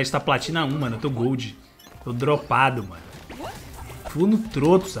Capelete tá platina 1, mano. Eu tô gold. Tô dropado, mano. Full no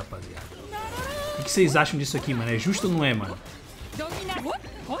trotos, rapaziada. O que vocês acham disso aqui, mano? É justo ou não é, mano?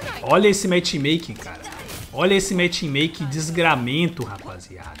 Olha esse matchmaking, cara. Olha esse matchmaking desgramento,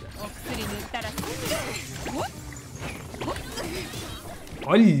 rapaziada.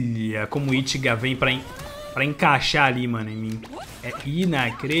 Olha como o Ichiga vem pra encaixar ali, mano, em mim. É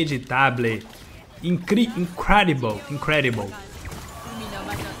inacreditável. Incredible. Incredible.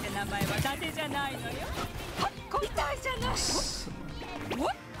 Nossa.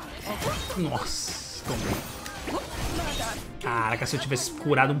 Nossa. Caraca, se eu tivesse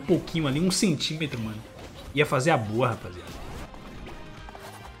curado um pouquinho ali, 1 centímetro, mano. Ia fazer a boa, rapaziada.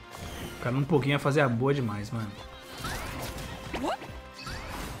 Ficar um pouquinho ia fazer a boa demais, mano.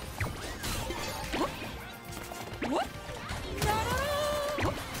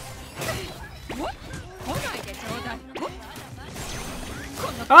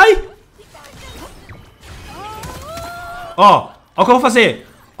 Ai! Ó o que eu vou fazer.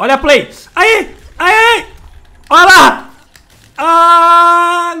 Olha a play. Aí! Aí! Olha lá!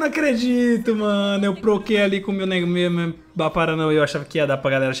 Ah, não acredito, mano. Eu proquei ali com o meu Baparanão. Eu achava que ia dar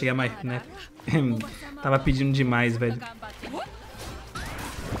pra galera chegar mais, né? Tava pedindo demais, velho.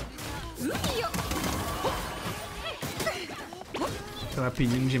 Tava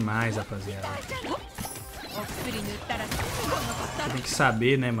pedindo demais, rapaziada. Você tem que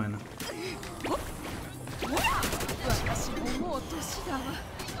saber, né, mano?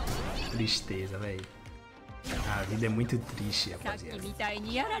 Tristeza, velho. A vida é muito triste, rapaziada.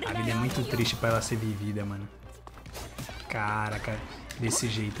 A vida é muito triste pra ela ser vivida, mano. Caraca, desse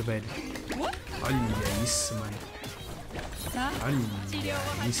jeito, velho. Olha isso, mano. Olha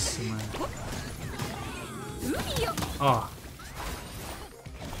isso, mano. Ó.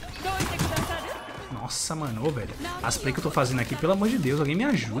 Nossa, mano, ô, velho. As play que eu tô fazendo aqui, pelo amor de Deus, alguém me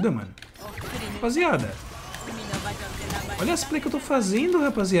ajuda, mano. Rapaziada. Olha as play que eu tô fazendo,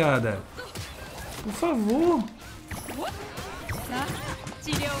 rapaziada. Por favor.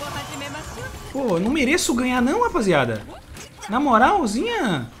 Pô, eu não mereço ganhar não, rapaziada. Na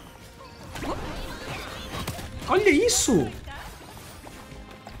moralzinha. Olha isso.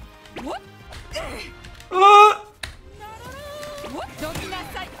 Ah!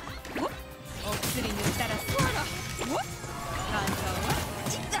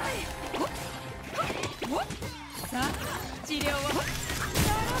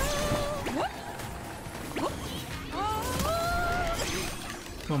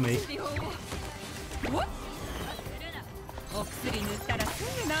 Tomei.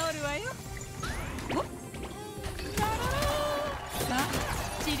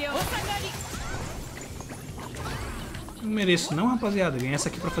 Não mereço não, rapaziada. Ganhar essa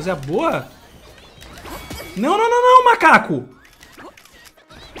aqui pra fazer a boa. Não, não, não, não, macaco.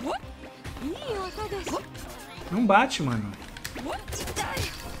 Não bate, mano.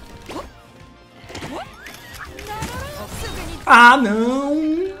 Ah,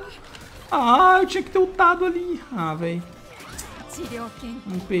 não. Ah, eu tinha que ter ultado ali. Ah, velho.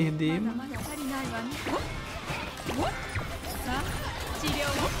 Vamos perder, mano.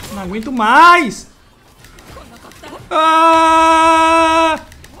 Não aguento mais. Ah!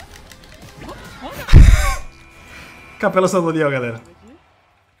 Capela Salonial, galera.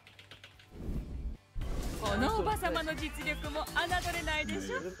 このおばさまの実力も侮れないで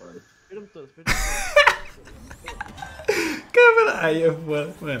しょ。 Perdemos todas. Capela. Aí é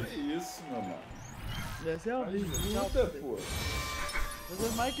foda, mano. Que isso, meu mano? Essa é horrível. Ajuda, pô. Você é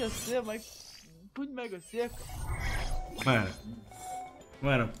mais que você, mas... Tudo mega seca.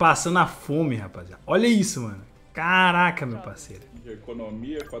 Mano, passando a fome, rapaziada. Olha isso, mano. Caraca, meu parceiro. De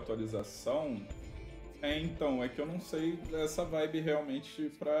economia com atualização. Então, é que eu não sei essa vibe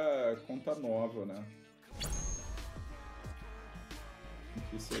realmente pra conta nova, né?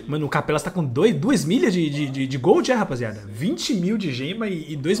 Mano, o Capelas tá com 2 milhas de gold, rapaziada? 20 mil de gema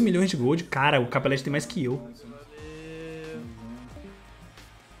e 2 milhões de gold. Cara, o Capelete tem mais que eu.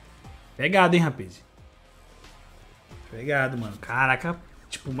 Pegado, hein, rapaz? Pegado, mano. Caraca,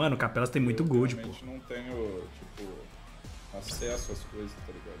 tipo, mano, o Capelas tem muito gold, pô. Eu não tenho, tipo, acesso às coisas,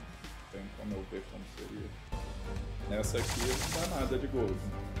 tá ligado? Não tem como eu ver como seria. Nessa aqui não dá nada de gold.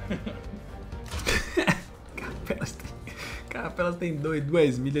 Capelas tem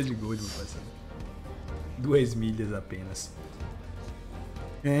 2 milhas de gold, meu parceiro. 2 milhas apenas.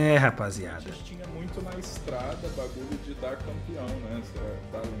 É, rapaziada. A gente tinha muito na estrada bagulho de dar campeão, né?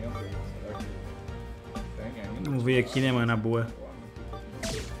 Da lenda aí. Será que tem ainda? Vamos ver aqui, né, mano, na boa.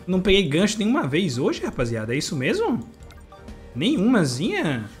 Não peguei gancho nenhuma vez hoje, rapaziada. É isso mesmo?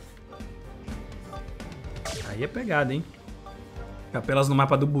 Nenhumazinha? Aí é pegada, hein? Capelas no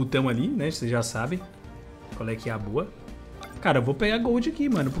mapa do botão ali, né? Vocês já sabem qual é que é a boa. Cara, eu vou pegar gold aqui,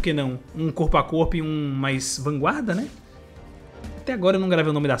 mano. Por que não? Um corpo a corpo e um mais vanguarda, né? Até agora eu não gravei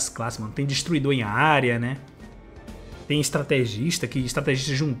o nome das classes, mano. Tem destruidor em área, né? Tem estrategista, que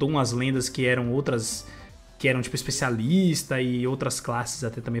estrategista juntou umas lendas que eram outras... Que eram tipo especialista e outras classes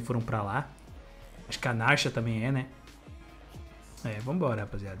até também foram pra lá. Acho que a Narsha também é, né? É, vambora,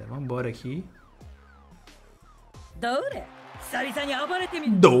 rapaziada. Vambora aqui. Doure?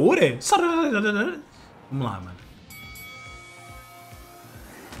 Doure? Vamos lá, mano.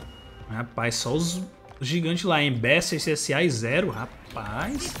 Rapaz, só os gigantes lá, hein? Best SSI 0,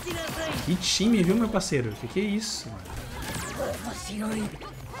 rapaz. Que time, viu, meu parceiro? Que é isso, mano?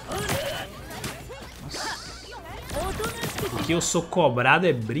 Nossa. O que eu sou cobrado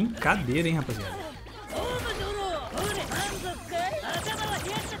é brincadeira, hein, rapaziada?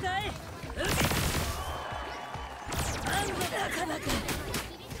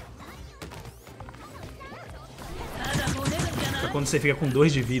 Quando você fica com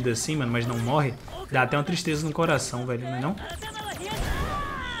 2 de vida assim, mano, mas não morre, dá até uma tristeza no coração, velho, não é não?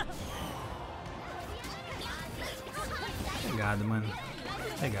 Pegado, mano.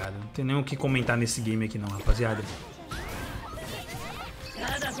 Pegado. Não tem nem o que comentar nesse game aqui não, rapaziada.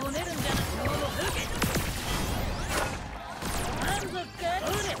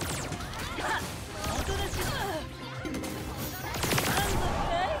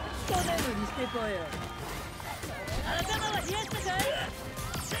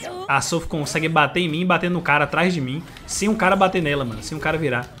 A Sophie consegue bater em mim e bater no cara atrás de mim, sem um cara bater nela, mano, sem um cara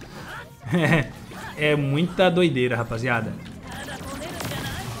virar. É muita doideira, rapaziada.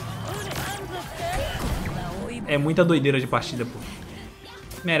 É muita doideira de partida, pô.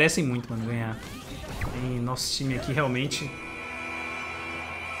 Merecem muito, mano, ganhar. E nosso time aqui realmente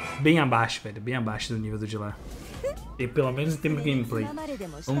bem abaixo, velho, bem abaixo do nível do de lá. E pelo menos em termos de gameplay.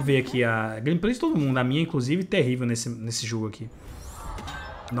 Vamos ver aqui a gameplay de todo mundo. A minha, inclusive, terrível nesse jogo aqui.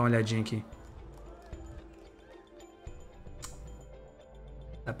 Dá uma olhadinha aqui.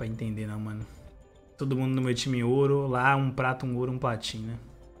 Dá pra entender não, mano. Todo mundo no meu time ouro. Lá um prata, um ouro, um platina.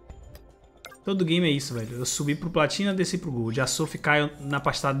 Todo game é isso, velho. Eu subi pro platina, desci pro gold. A Sophie caiu na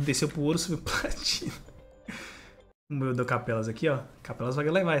pastada, desceu pro ouro, subiu pro platina. O meu do Capelas aqui, ó. Capelas vai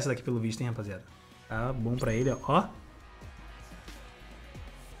levar essa daqui pelo visto, hein, rapaziada. Tá bom pra ele, ó.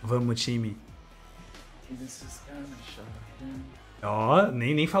 Vamos, time. Ó,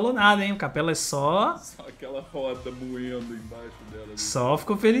 nem falou nada, hein? O Capela é só... Só aquela roda moendo embaixo dela. Ali. Só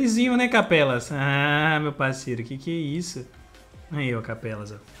ficou felizinho, né, Capelas? Ah, meu parceiro, que é isso? Aí, ó,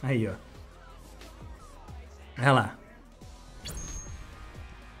 Capelas, ó. Aí, ó. Olha lá.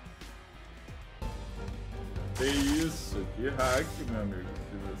 Que isso? Que hack, meu amigo.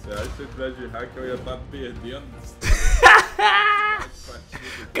 Se você acha que se eu tivesse de hack, eu ia estar perdendo.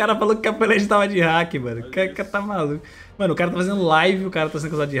 O cara falou que o Capelete tava de hack, mano. O cara tá maluco. Mano, o cara tá fazendo live e o cara tá sendo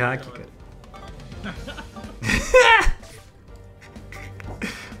acusado de hack, cara.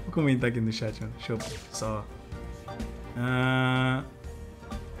 Vou comentar aqui no chat, mano. Deixa eu só...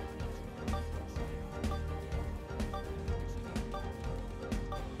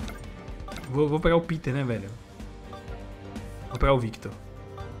 Vou pegar o Peter, né, velho? Vou pegar o Victor.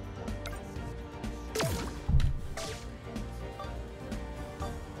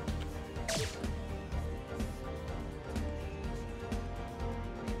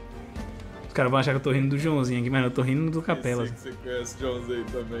 caras vão achar que eu tô rindo do Joãozinho aqui, mas eu tô rindo do Capelas. Eu sei que você conhece o Joãozinho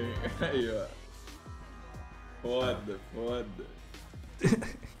também. Aí, ó. Foda, foda.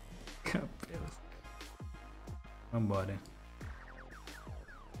 Capelas. Vambora.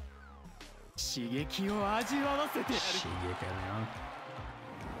 Cheguei, cara.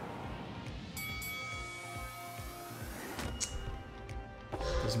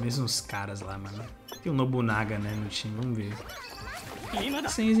 Os mesmos caras lá, mano. Tem o Nobunaga, né, no time, vamos ver.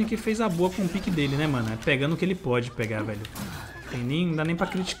 Senzinho que fez a boa com o pique dele, né, mano? É pegando o que ele pode pegar, velho. Não dá nem pra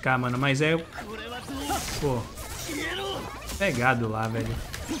criticar, mano, mas é... Pô... Pegado lá, velho.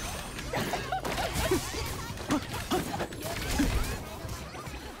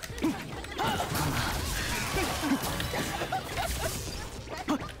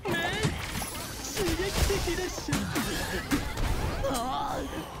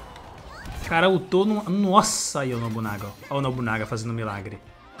 Cara, ultou no... Nossa, aí o Nobunaga. Olha o Nobunaga fazendo milagre.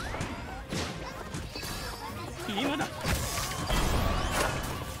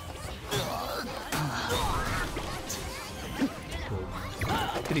 Pô,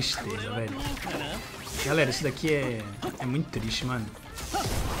 tristeza, velho. Galera, isso daqui é muito triste, mano.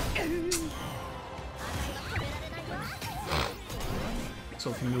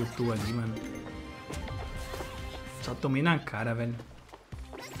 Sofri meu ultou ali, mano. Só tomei na cara, velho.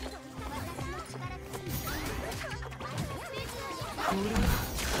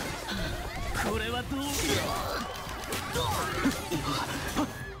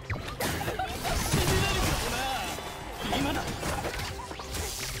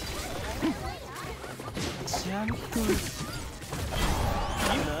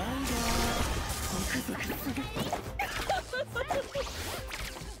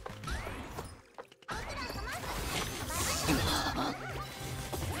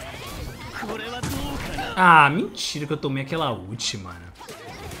 Ah, mentira que eu tomei aquela ult, mano.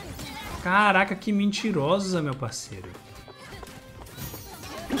 Caraca, que mentirosa, meu parceiro.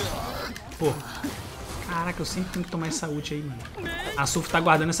 Pô. Caraca, eu sempre tenho que tomar essa ult aí, mano. A Suf tá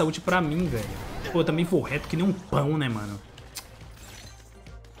guardando essa ult pra mim, velho. Pô, eu também vou reto que nem um pão, né, mano.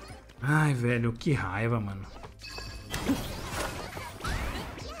 Ai, velho, que raiva, mano.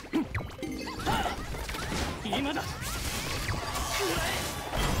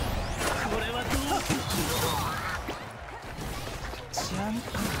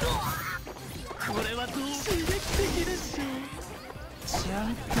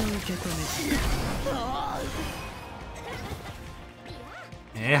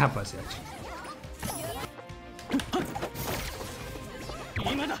 É, rapaziada.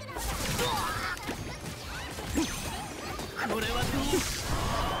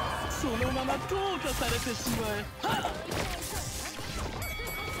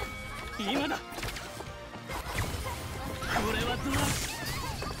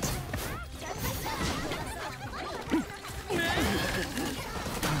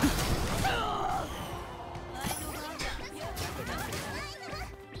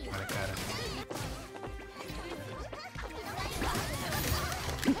 Olha, cara.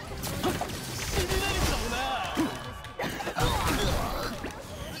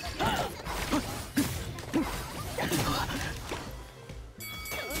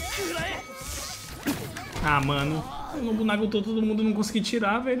 Ah, mano. O Nobunaga ultou todo mundo, não consegui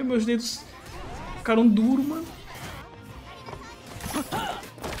tirar, velho. Meus dedos ficaram duros, mano.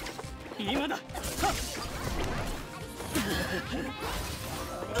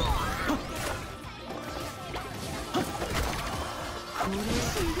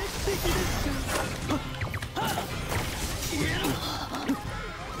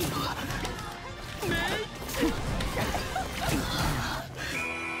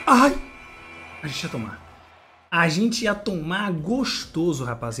 Ai! A gente ia tomar. A gente ia tomar gostoso,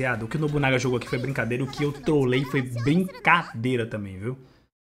 rapaziada. O que o Nobunaga jogou aqui foi brincadeira. O que eu trolei foi brincadeira também, viu?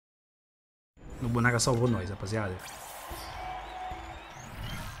 O Nobunaga salvou nós, rapaziada.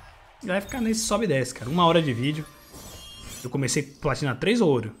 E vai ficar nesse sobe e desce, cara. 1 hora de vídeo. Eu comecei platina 3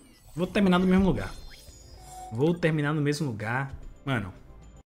 ouro. Vou terminar no mesmo lugar. Vou terminar no mesmo lugar. Mano.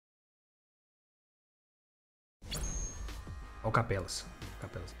 Ó o Capelas.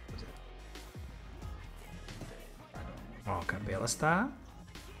 Capelas. Ó, o Capelas tá...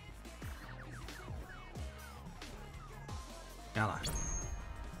 Olha lá.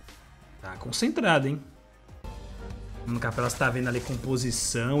 Tá concentrado, hein? O Capelas tá vendo ali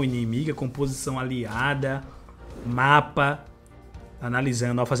composição inimiga, composição aliada, mapa,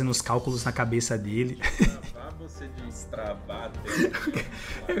 analisando, ó, fazendo os cálculos na cabeça dele. Travar você de extravar.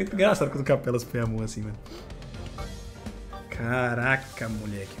 É muito engraçado quando o Capelas põe a mão assim, mano. Caraca,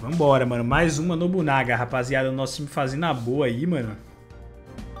 moleque. Vambora, mano. Mais uma Nobunaga, rapaziada. O nosso time fazendo a boa aí, mano.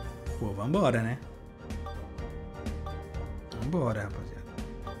 Pô, vambora, né? Vambora, rapaziada.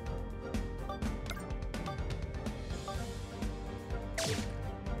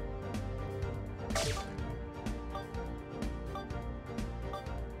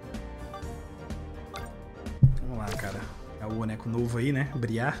 Vamos lá, cara. É o boneco novo aí, né?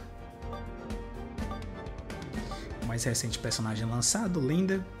 Briar. O mais recente personagem lançado,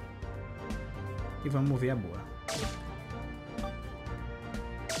 linda. E vamos ver a boa.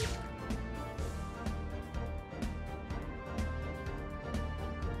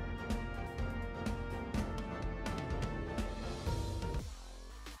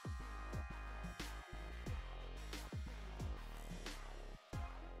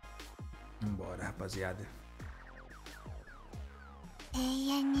 Vambora, rapaziada. 永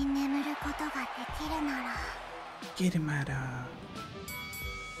遠に眠ることができるなら Kirimara.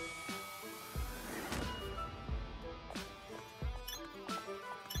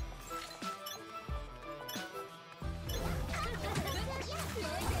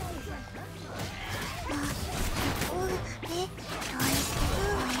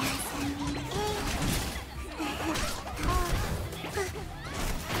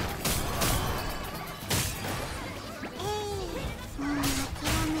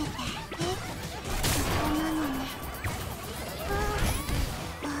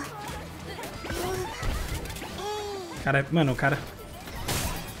 Cara, mano, o cara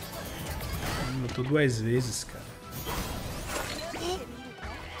lutou 2 vezes, cara.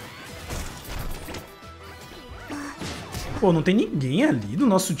 Pô, não tem ninguém ali do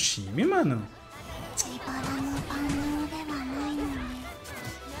nosso time, mano.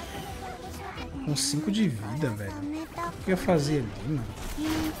 Com 5 de vida, velho. O que eu ia fazer ali, mano?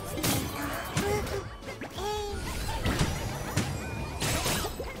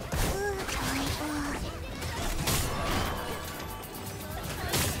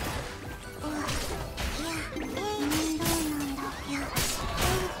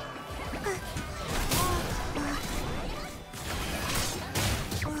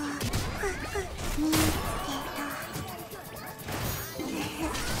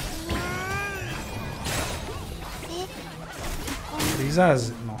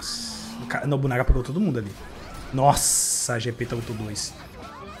 Nossa, o Nobunaga pegou todo mundo ali. Nossa, a GP ultou 2.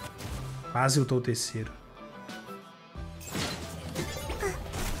 Quase ultou o terceiro.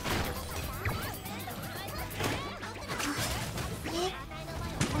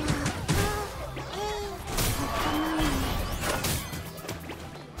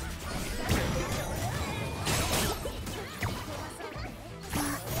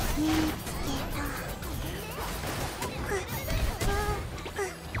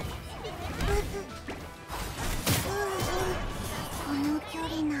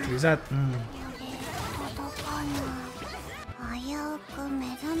 Exato. 危うく目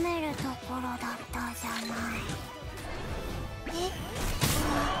覚めるところだったじゃない。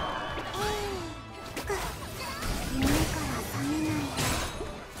夢から覚めないで。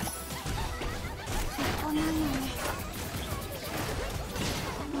そこなのね。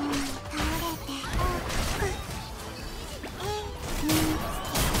もう倒れて。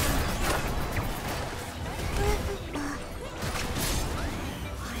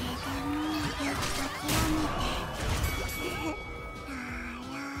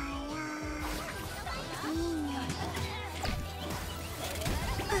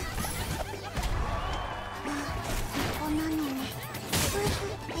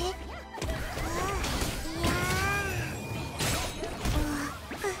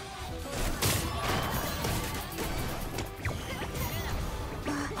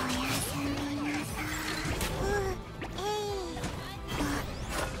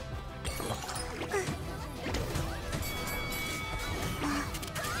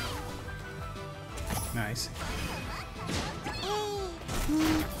Nice.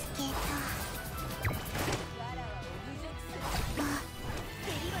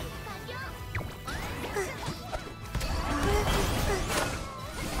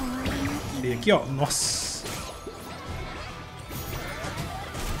 E aqui, ó. Nossa.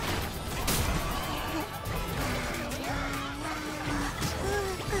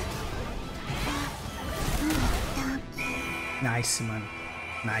 Nice, mano.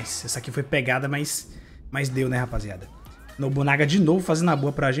 Nice. Essa aqui foi pegada, mas deu, né, rapaziada? Nobunaga de novo fazendo a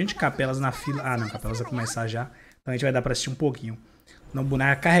boa pra gente. Capelas na fila. Ah, não. Capelas vai começar já. Então a gente vai dar pra assistir um pouquinho.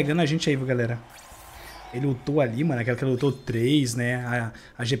 Nobunaga carregando a gente aí, viu, galera? Ele lutou ali, mano. Aquela que ele lutou 3, né?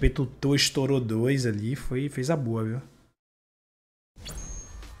 A GP lutou, estourou 2 ali. Fez a boa, viu?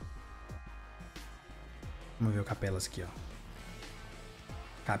 Vamos ver o Capelas aqui, ó.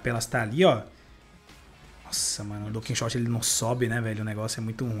 Capelas tá ali, ó. Nossa, mano, o Dokken Shot ele não sobe, né, velho? O negócio é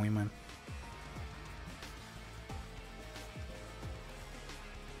muito ruim, mano.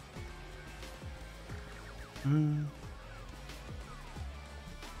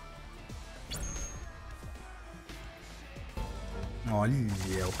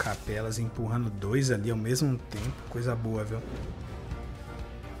 Olha, o Capelas empurrando 2 ali ao mesmo tempo. Coisa boa, viu?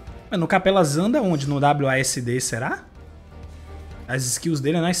 Mano, o Capelas anda onde? No WASD, será? As skills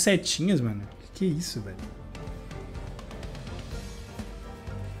dele é nas setinhas, mano. Que isso, velho?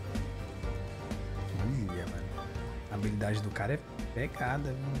 Olha, mano. A habilidade do cara é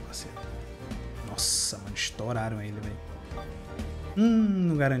pegada, viu, parceiro? Nossa, mano, estouraram ele, velho.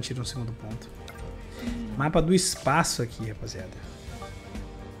 Não garantiram o segundo ponto. Mapa do espaço aqui, rapaziada.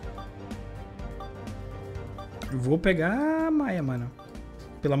 Eu vou pegar a Maia, mano.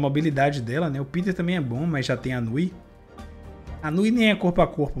 Pela mobilidade dela, né? O Peter também é bom, mas já tem a Nui. A Nui nem é corpo a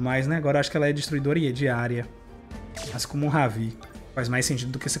corpo mais, né? Agora eu acho que ela é destruidora de área. Mas como um Ravi. Faz mais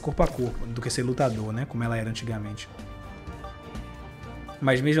sentido do que ser corpo a corpo, do que ser lutador, né? Como ela era antigamente.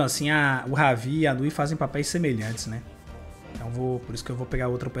 Mas mesmo assim, o Ravi e a Nui fazem papéis semelhantes, né? Então por isso que eu vou pegar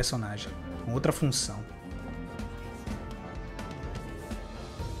outro personagem. Com outra função.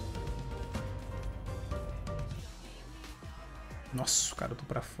 Nossa, cara, eu tô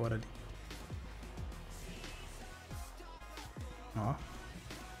pra fora ali. Ó.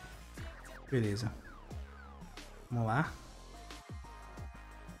 Beleza. Vamos lá.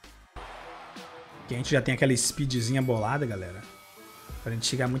 Aqui a gente já tem aquela speedzinha bolada, galera. Pra gente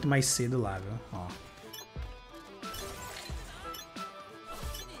chegar muito mais cedo lá, viu? Ó.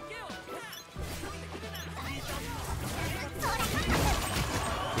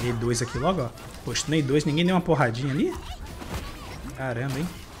 Peguei 2 aqui logo, ó. Postunei 2, ninguém deu uma porradinha ali? Caramba, hein?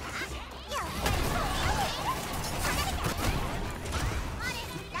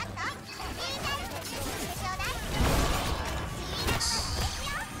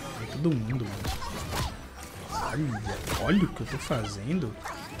 Tem todo mundo, mano. Olha o que eu tô fazendo.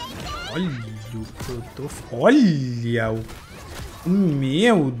 Olha o que eu tô... Olha o...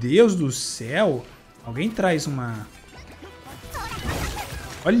 Meu Deus do céu. Alguém traz uma...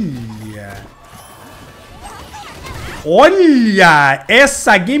 Olha... Olha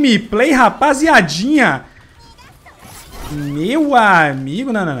essa gameplay, rapaziadinha. Meu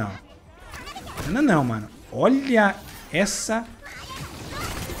amigo. Não, mano. Olha essa...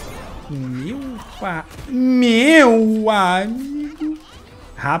 Meu amigo.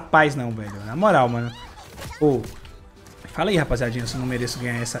 Rapaz, não, velho. Na moral, mano. Ô, fala aí, rapaziadinha, se eu não mereço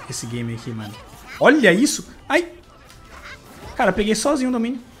ganhar esse game aqui, mano. Olha isso. Ai. Cara, peguei sozinho o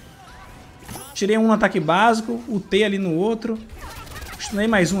domínio. Tirei um no ataque básico, ultei ali no outro. Estunei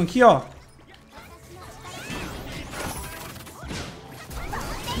mais um aqui, ó.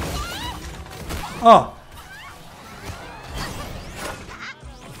 Ó.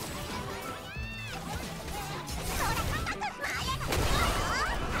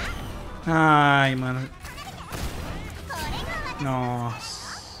 Ai, mano.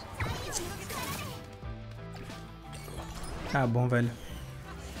 Nossa. Tá bom, velho.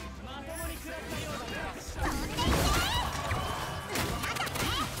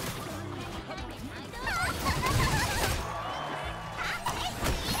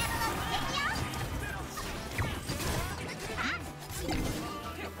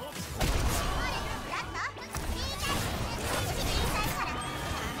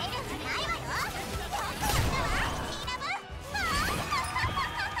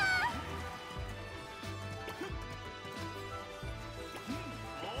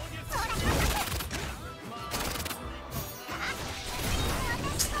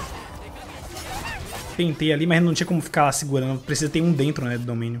 Tentei ali, mas não tinha como ficar lá segurando. Precisa ter um dentro, né, do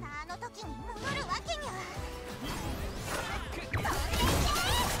domínio.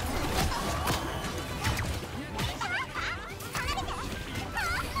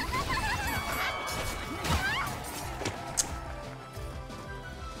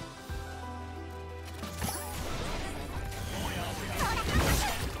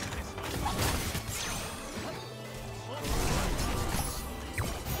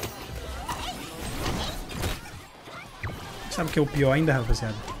 Sabe o que é o pior ainda,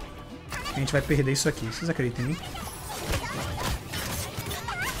 rapaziada? A gente vai perder isso aqui. Vocês acreditam em mim?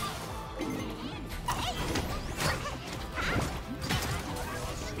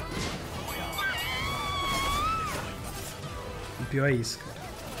 O pior é isso, cara.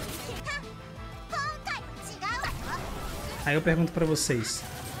 Aí eu pergunto pra vocês,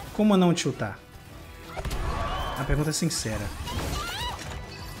 como não tiltar? A pergunta é sincera.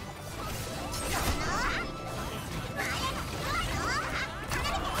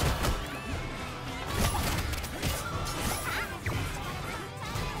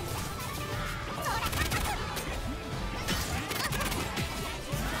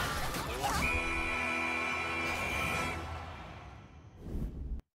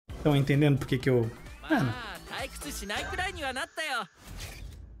 Estão entendendo por que que eu... Mano,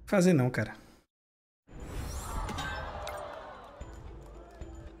 fazer não, cara.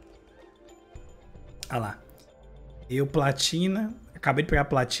 Olha lá. Eu, platina. Acabei de pegar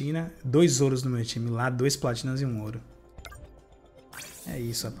platina. 2 ouros no meu time lá. 2 platinas e 1 ouro. É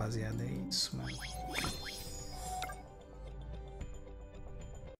isso, rapaziada. É isso, mano.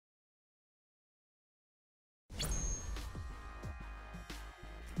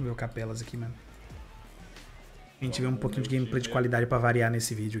 Vou ver o Capelas aqui, mano. A gente vê um pouquinho de gameplay de qualidade pra variar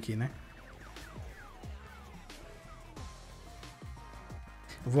nesse vídeo aqui, né?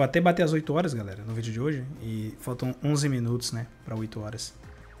 Vou até bater as 8 horas, galera, no vídeo de hoje. E faltam 11 minutos, né, pra 8 horas.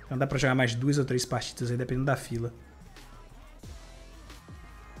 Então dá pra jogar mais 2 ou 3 partidas aí, dependendo da fila.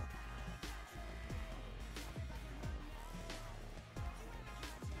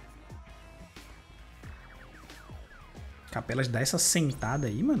 Capelas dá essa sentada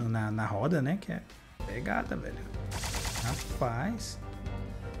aí, mano, na roda, né, que é pegada, velho. Rapaz.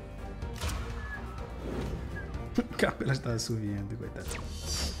 Capelas tá assoviando, coitado.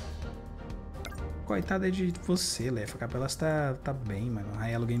 Coitada é de você, Lefa. Capelas tá bem, mano.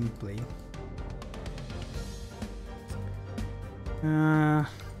 Raelo gameplay.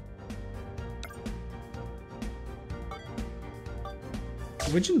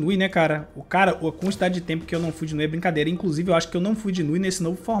 Eu vou de Nui, né, cara? A quantidade de tempo que eu não fui de Nui é brincadeira. Inclusive, eu acho que eu não fui de Nui nesse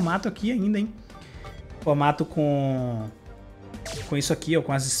novo formato aqui ainda, hein? Formato com isso aqui, ó,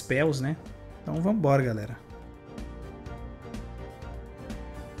 com as spells, né? Então vambora, galera.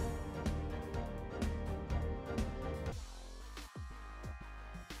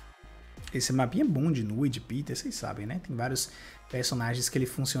 Esse mapinha é bom de Nui, de Peter, vocês sabem, né? Tem vários personagens que ele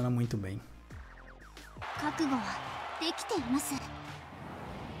funciona muito bem.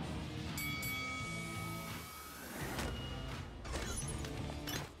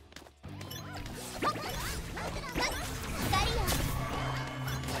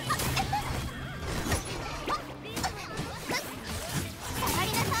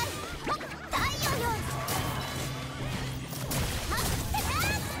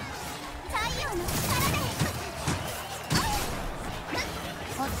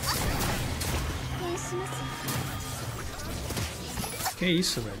 Que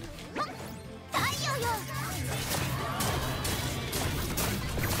isso, velho?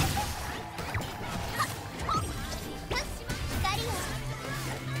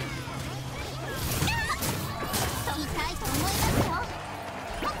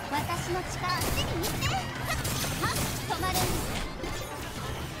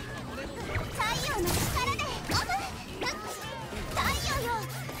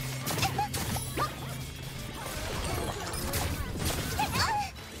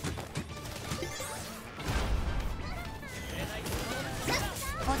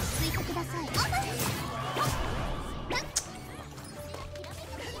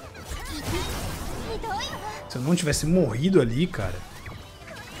 Se eu não tivesse morrido ali, cara.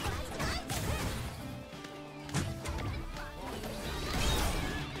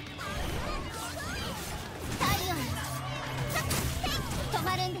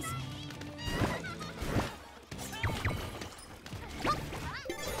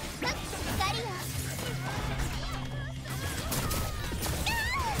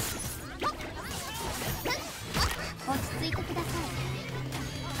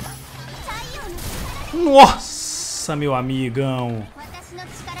 Nossa, meu amigão.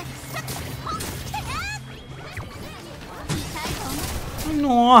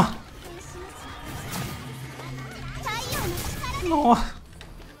 Nó. Nó.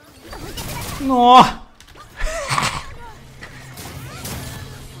 Nó.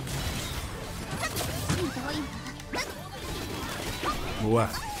 Boa.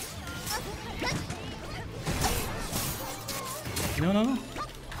 Não, não, não.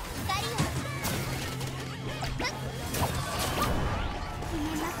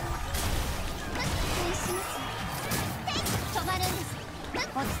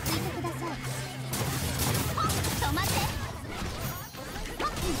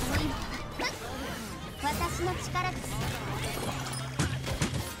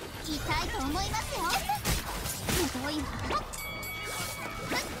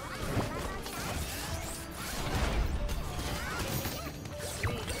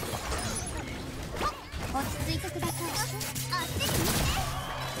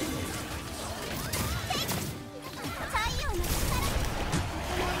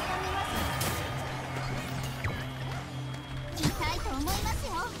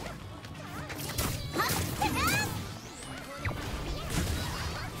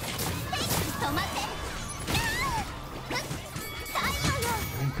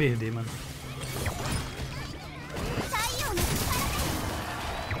 não perder, mano.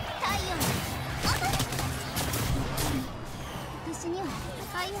 私には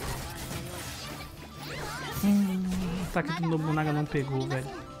使いよ O ataque do Nobunaga não pegou, velho.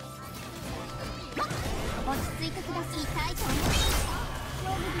 落ち着いてください。痛いと思う。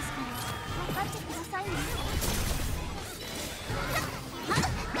勝負ですから分かってくださいね。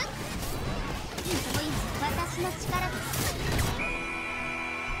そういう私の力です。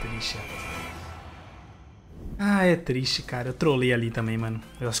 Triste. Ah, é triste, cara. Eu trolei ali também, mano.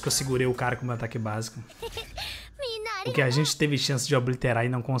 Eu acho que eu segurei o cara com meu ataque básico. O que a gente teve chance de obliterar e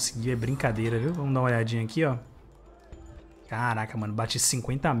não conseguiu é brincadeira, viu? Vamos dar uma olhadinha aqui, ó. Caraca, mano, bati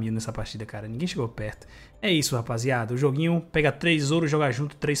 50 mil nessa partida, cara. Ninguém chegou perto. É isso, rapaziada. O joguinho pega 3 ouro, joga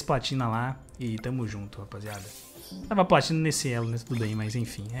junto, 3 platina lá. E tamo junto, rapaziada. Tava platina nesse elo, né? Tudo bem, mas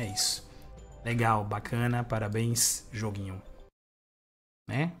enfim, é isso. Legal, bacana. Parabéns, joguinho.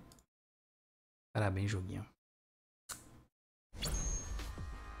 Né? Parabéns, joguinho.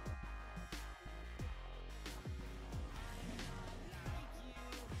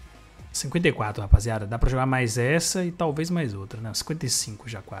 $54, rapaziada. Dá pra jogar mais essa e talvez mais outra, né? 55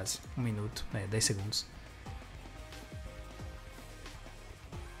 já quase. 1 minuto. 10 segundos.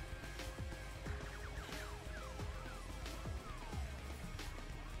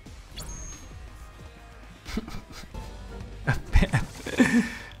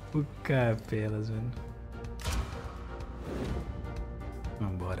 O Capelas, velho.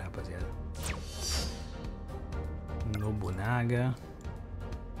 Vambora, rapaziada. Nobunaga.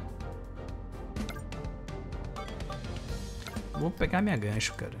 Vou pegar minha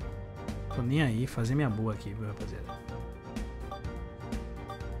gancho, cara. Tô nem aí, fazer minha boa aqui, viu, rapaziada?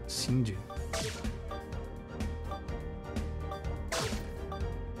 Cindy.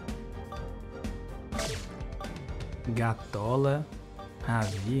 Gatola.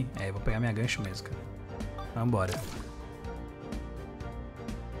 Ravi. É, vou pegar minha gancho mesmo, cara. Vambora.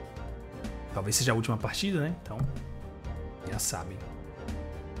 Talvez seja a última partida, né? Então, já sabem.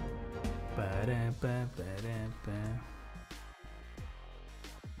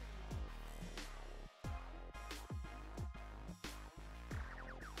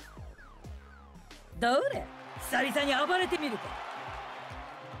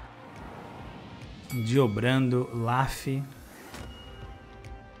 Diobrando, Laf.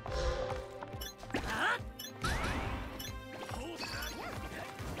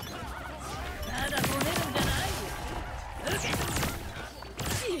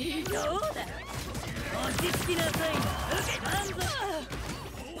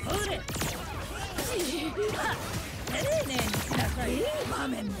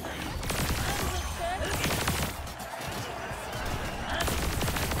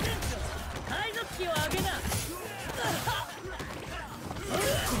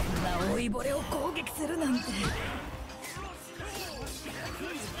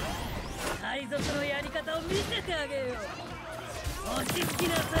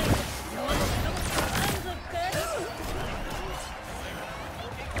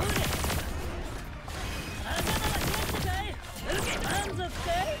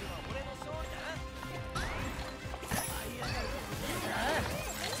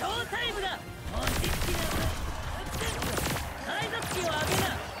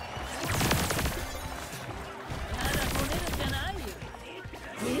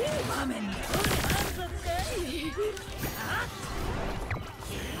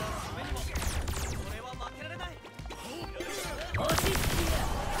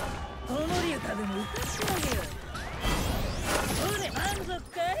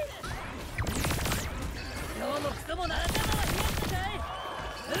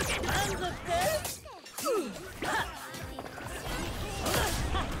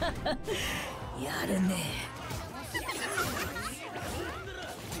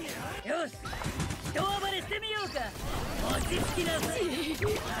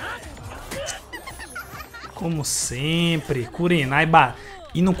 Como sempre, Kurenai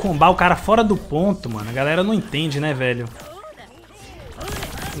e no combar o cara fora do ponto, mano. A galera não entende, né, velho?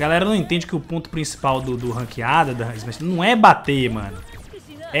 A galera não entende que o ponto principal do ranqueada não é bater, mano.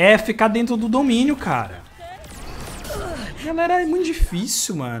 É ficar dentro do domínio, cara. A galera é muito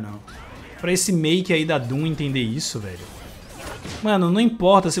difícil, mano. Pra esse make aí da Doom entender isso, velho. Mano, não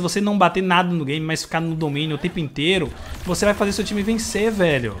importa se você não bater nada no game, mas ficar no domínio o tempo inteiro, você vai fazer seu time vencer,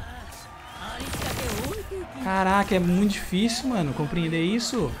 velho. Caraca, é muito difícil, mano, compreender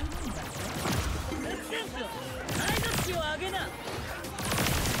isso.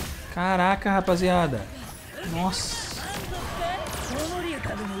 Caraca, rapaziada. Nossa.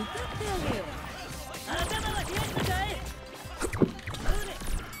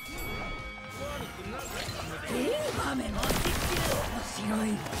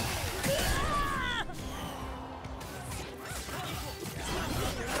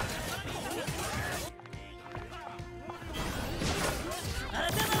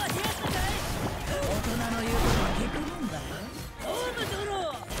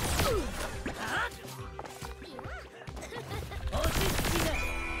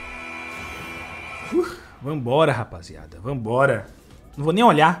 Vambora, rapaziada. Vambora. Não vou nem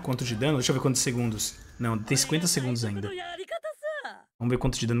olhar quanto de dano. Deixa eu ver quantos segundos. Não, tem 50 segundos ainda. Vamos ver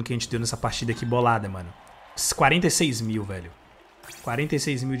quanto de dano que a gente deu nessa partida aqui bolada, mano. 46 mil, velho.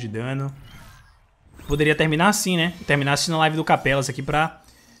 46 mil de dano. Poderia terminar assim, né? Terminar assim na live do Capelas aqui pra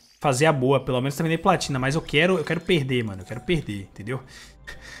fazer a boa. Pelo menos terminei platina. Mas eu quero perder, mano. Eu quero perder, entendeu?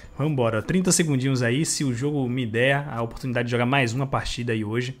 Vambora. 30 segundinhos aí. Se o jogo me der a oportunidade de jogar mais uma partida aí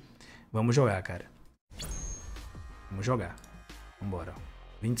hoje, vamos jogar, cara. Vamos jogar. Vambora.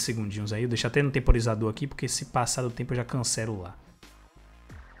 20 segundinhos aí. Deixa até no temporizador aqui, porque se passar do tempo eu já cancelo lá.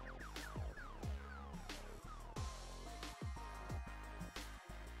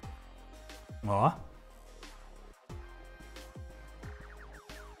 Ó.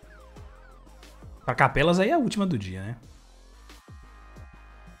 Pra Capelas aí é a última do dia, né?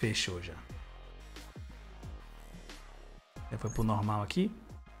 Fechou já. Já foi pro normal aqui.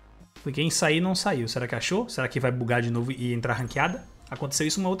 Cliquei em sair e não saiu. Será que achou? Será que vai bugar de novo e entrar ranqueada? Aconteceu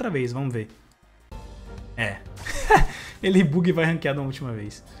isso uma outra vez, vamos ver. É. Ele buga e vai ranqueada uma última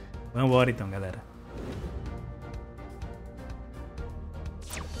vez. Vambora então, galera.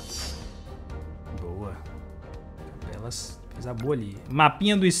 Boa. Capelas fez a boa ali.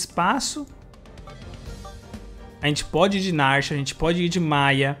 Mapinha do espaço. A gente pode ir de Narsha, a gente pode ir de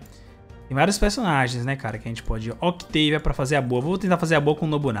Maia. Tem vários personagens, né, cara, que a gente pode ir. Octavia pra fazer a boa. Vou tentar fazer a boa com o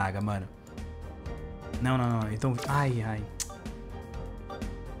Nobunaga, mano. Não, não, não. Então... Ai, ai.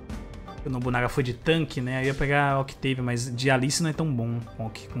 O Nobunaga foi de tanque, né? Eu ia pegar a Octavia, mas de Alice não é tão bom com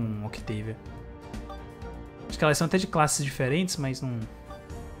Octavia. Acho que elas são até de classes diferentes, mas não...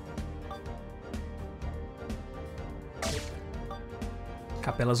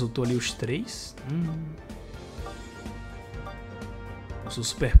 Capelas ultou ali os 3. Nossa,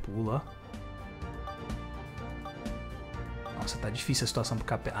 super pulo, ó. Nossa, tá difícil a situação pro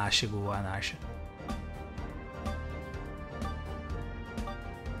Capela. Ah, chegou a Narsha.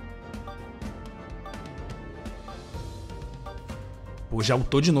 Pô, já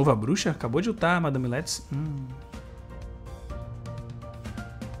ultou de novo a bruxa? Acabou de ultar a Madame Let's.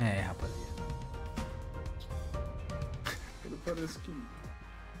 É, rapaziada. Ele parece que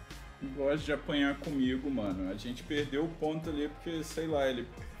gosta de apanhar comigo, mano. A gente perdeu o ponto ali porque, sei lá, ele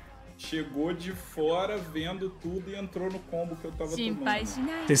chegou de fora vendo tudo e entrou no combo que eu tava tomando.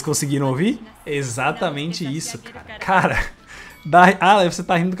 Vocês conseguiram ouvir? Exatamente isso, cara. Cara, você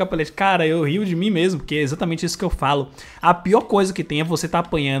tá rindo do Capelete. Cara, eu rio de mim mesmo, porque é exatamente isso que eu falo. A pior coisa que tem é você tá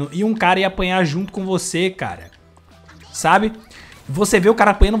apanhando e um cara ir apanhar junto com você, cara. Sabe? Você vê o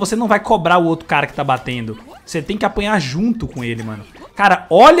cara apanhando, você não vai cobrar o outro cara que tá batendo. Você tem que apanhar junto com ele, mano. Cara,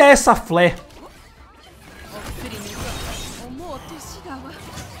 olha essa flare.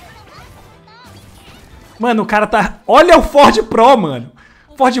 Mano, o cara tá... Olha o Ford Pro, mano.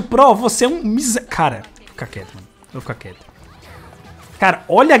 Ford Pro, você é um Cara, vou ficar quieto, mano. Vou ficar quieto. Cara,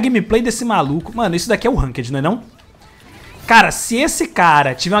 olha a gameplay desse maluco. Mano, isso daqui é o Ranked, não é não? Cara, se esse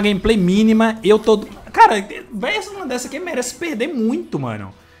cara tiver uma gameplay mínima, eu tô... Cara, uma dessa aqui merece perder muito,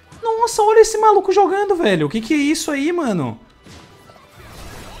 mano. Nossa, olha esse maluco jogando, velho. O que é isso aí, mano?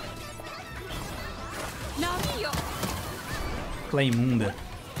 Claymunda.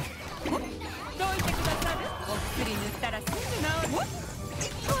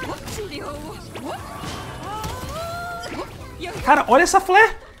 Cara, olha essa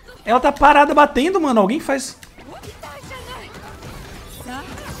flare. Ela tá parada batendo, mano. Alguém faz...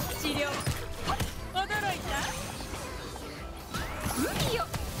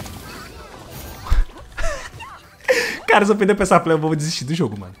 Cara, se eu perder pra essa flare, eu vou desistir do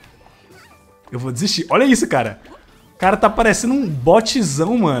jogo, mano. Eu vou desistir. Olha isso, cara. O cara tá parecendo um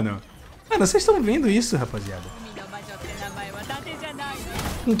botzão, mano. Mano, vocês estão vendo isso, rapaziada?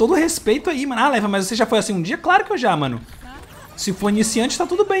 Com todo respeito aí, mano. Ah, Leva, mas você já foi assim um dia? Claro que eu já, mano. Se for iniciante, tá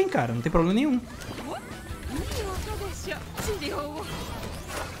tudo bem, cara. Não tem problema nenhum.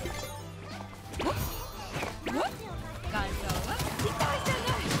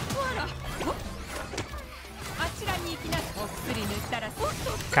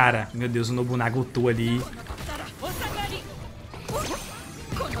 Cara, meu Deus, o Nobunaga ultou ali.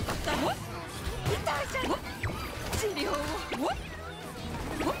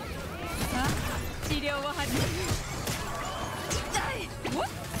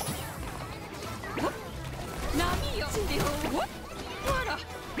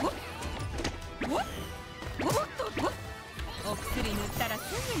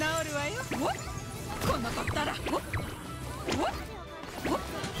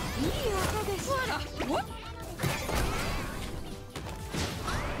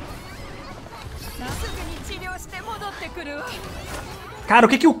 Cara, o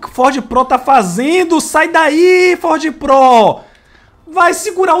que o Ford Pro tá fazendo? Sai daí, Ford Pro! Vai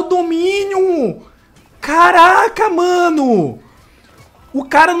segurar o domínio! Caraca, mano! O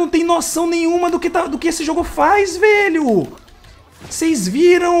cara não tem noção nenhuma do que esse jogo faz, velho! Vocês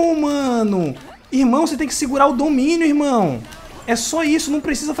viram, mano? Irmão, você tem que segurar o domínio, irmão! É só isso, não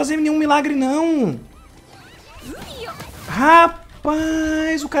precisa fazer nenhum milagre, não!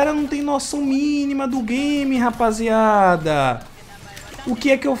 Rapaz, o cara não tem noção mínima do game, rapaziada! O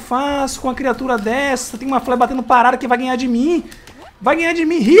que é que eu faço com uma criatura dessa? Tem uma Fly batendo parada que vai ganhar de mim! Vai ganhar de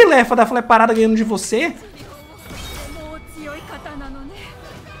mim! Ri, Lefa, da Fly parada ganhando de você!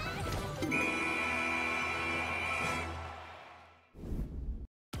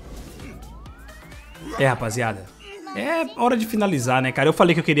 É, rapaziada. É hora de finalizar, né, cara? Eu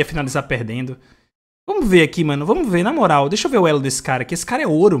falei que eu queria finalizar perdendo. Vamos ver aqui, mano. Vamos ver, na moral. Deixa eu ver o elo desse cara aqui. Esse cara é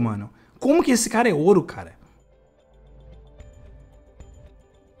ouro, mano. Como que esse cara é ouro, cara?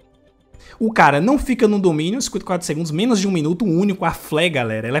 O cara não fica no domínio, 54 segundos, menos de 1 minuto, único. A Flare,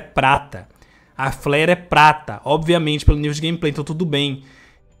 galera, ela é prata. A Flare é prata, obviamente, pelo nível de gameplay, então tudo bem.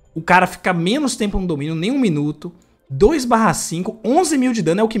 O cara fica menos tempo no domínio, nem 1 minuto. 2/5, 11 mil de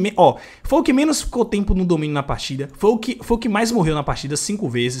dano é o que... foi o que menos ficou tempo no domínio na partida. Foi o que mais morreu na partida, 5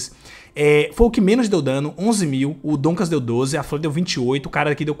 vezes. Foi o que menos deu dano, 11 mil. O Donkas deu 12, a Flor deu 28, o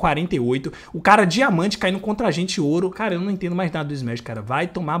cara aqui deu 48. O cara diamante caindo contra a gente ouro. Cara, eu não entendo mais nada do Smash, cara. Vai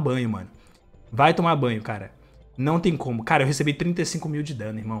tomar banho, mano. Vai tomar banho, cara. Não tem como. Cara, eu recebi 35 mil de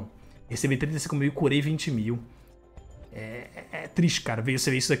dano, irmão. Recebi 35 mil e curei 20 mil. É triste, cara. Você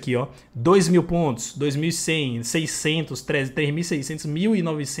vê isso aqui, ó. 2.000 pontos, 2.100, 600, 3.600,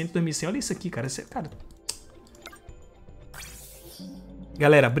 1.900, 2.100. Olha isso aqui, cara. Cara.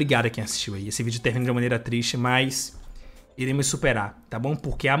 Galera, obrigado a quem assistiu aí. Esse vídeo termina de uma maneira triste, mas iremos superar, tá bom?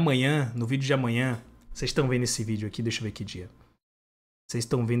 Porque amanhã, no vídeo de amanhã, vocês estão vendo esse vídeo aqui. Deixa eu ver que dia. Vocês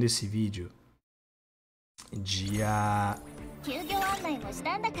estão vendo esse vídeo dia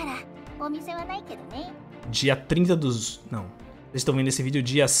 30 dos... Não. Vocês estão vendo esse vídeo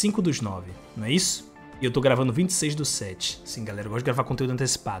dia 5/9, não é isso? E eu tô gravando 26/7. Sim, galera, eu gosto de gravar conteúdo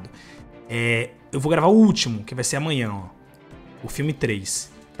antecipado. Eu vou gravar o último, que vai ser amanhã, ó. O filme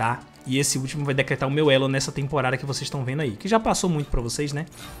 3, tá? E esse último vai decretar o meu elo nessa temporada que vocês estão vendo aí. Que já passou muito pra vocês, né?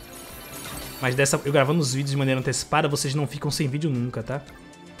 Mas eu gravando os vídeos de maneira antecipada, vocês não ficam sem vídeo nunca, tá?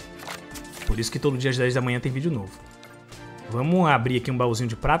 Por isso que todo dia às 10 da manhã tem vídeo novo. Vamos abrir aqui um baúzinho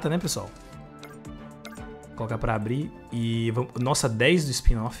de prata, né, pessoal? Colocar pra abrir e... Nossa, 10 do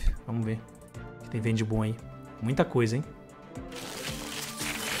spin-off. Vamos ver o que tem vende bom aí. Muita coisa, hein?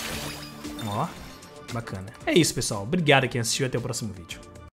 Ó, bacana. É isso, pessoal. Obrigado a quem assistiu e até o próximo vídeo.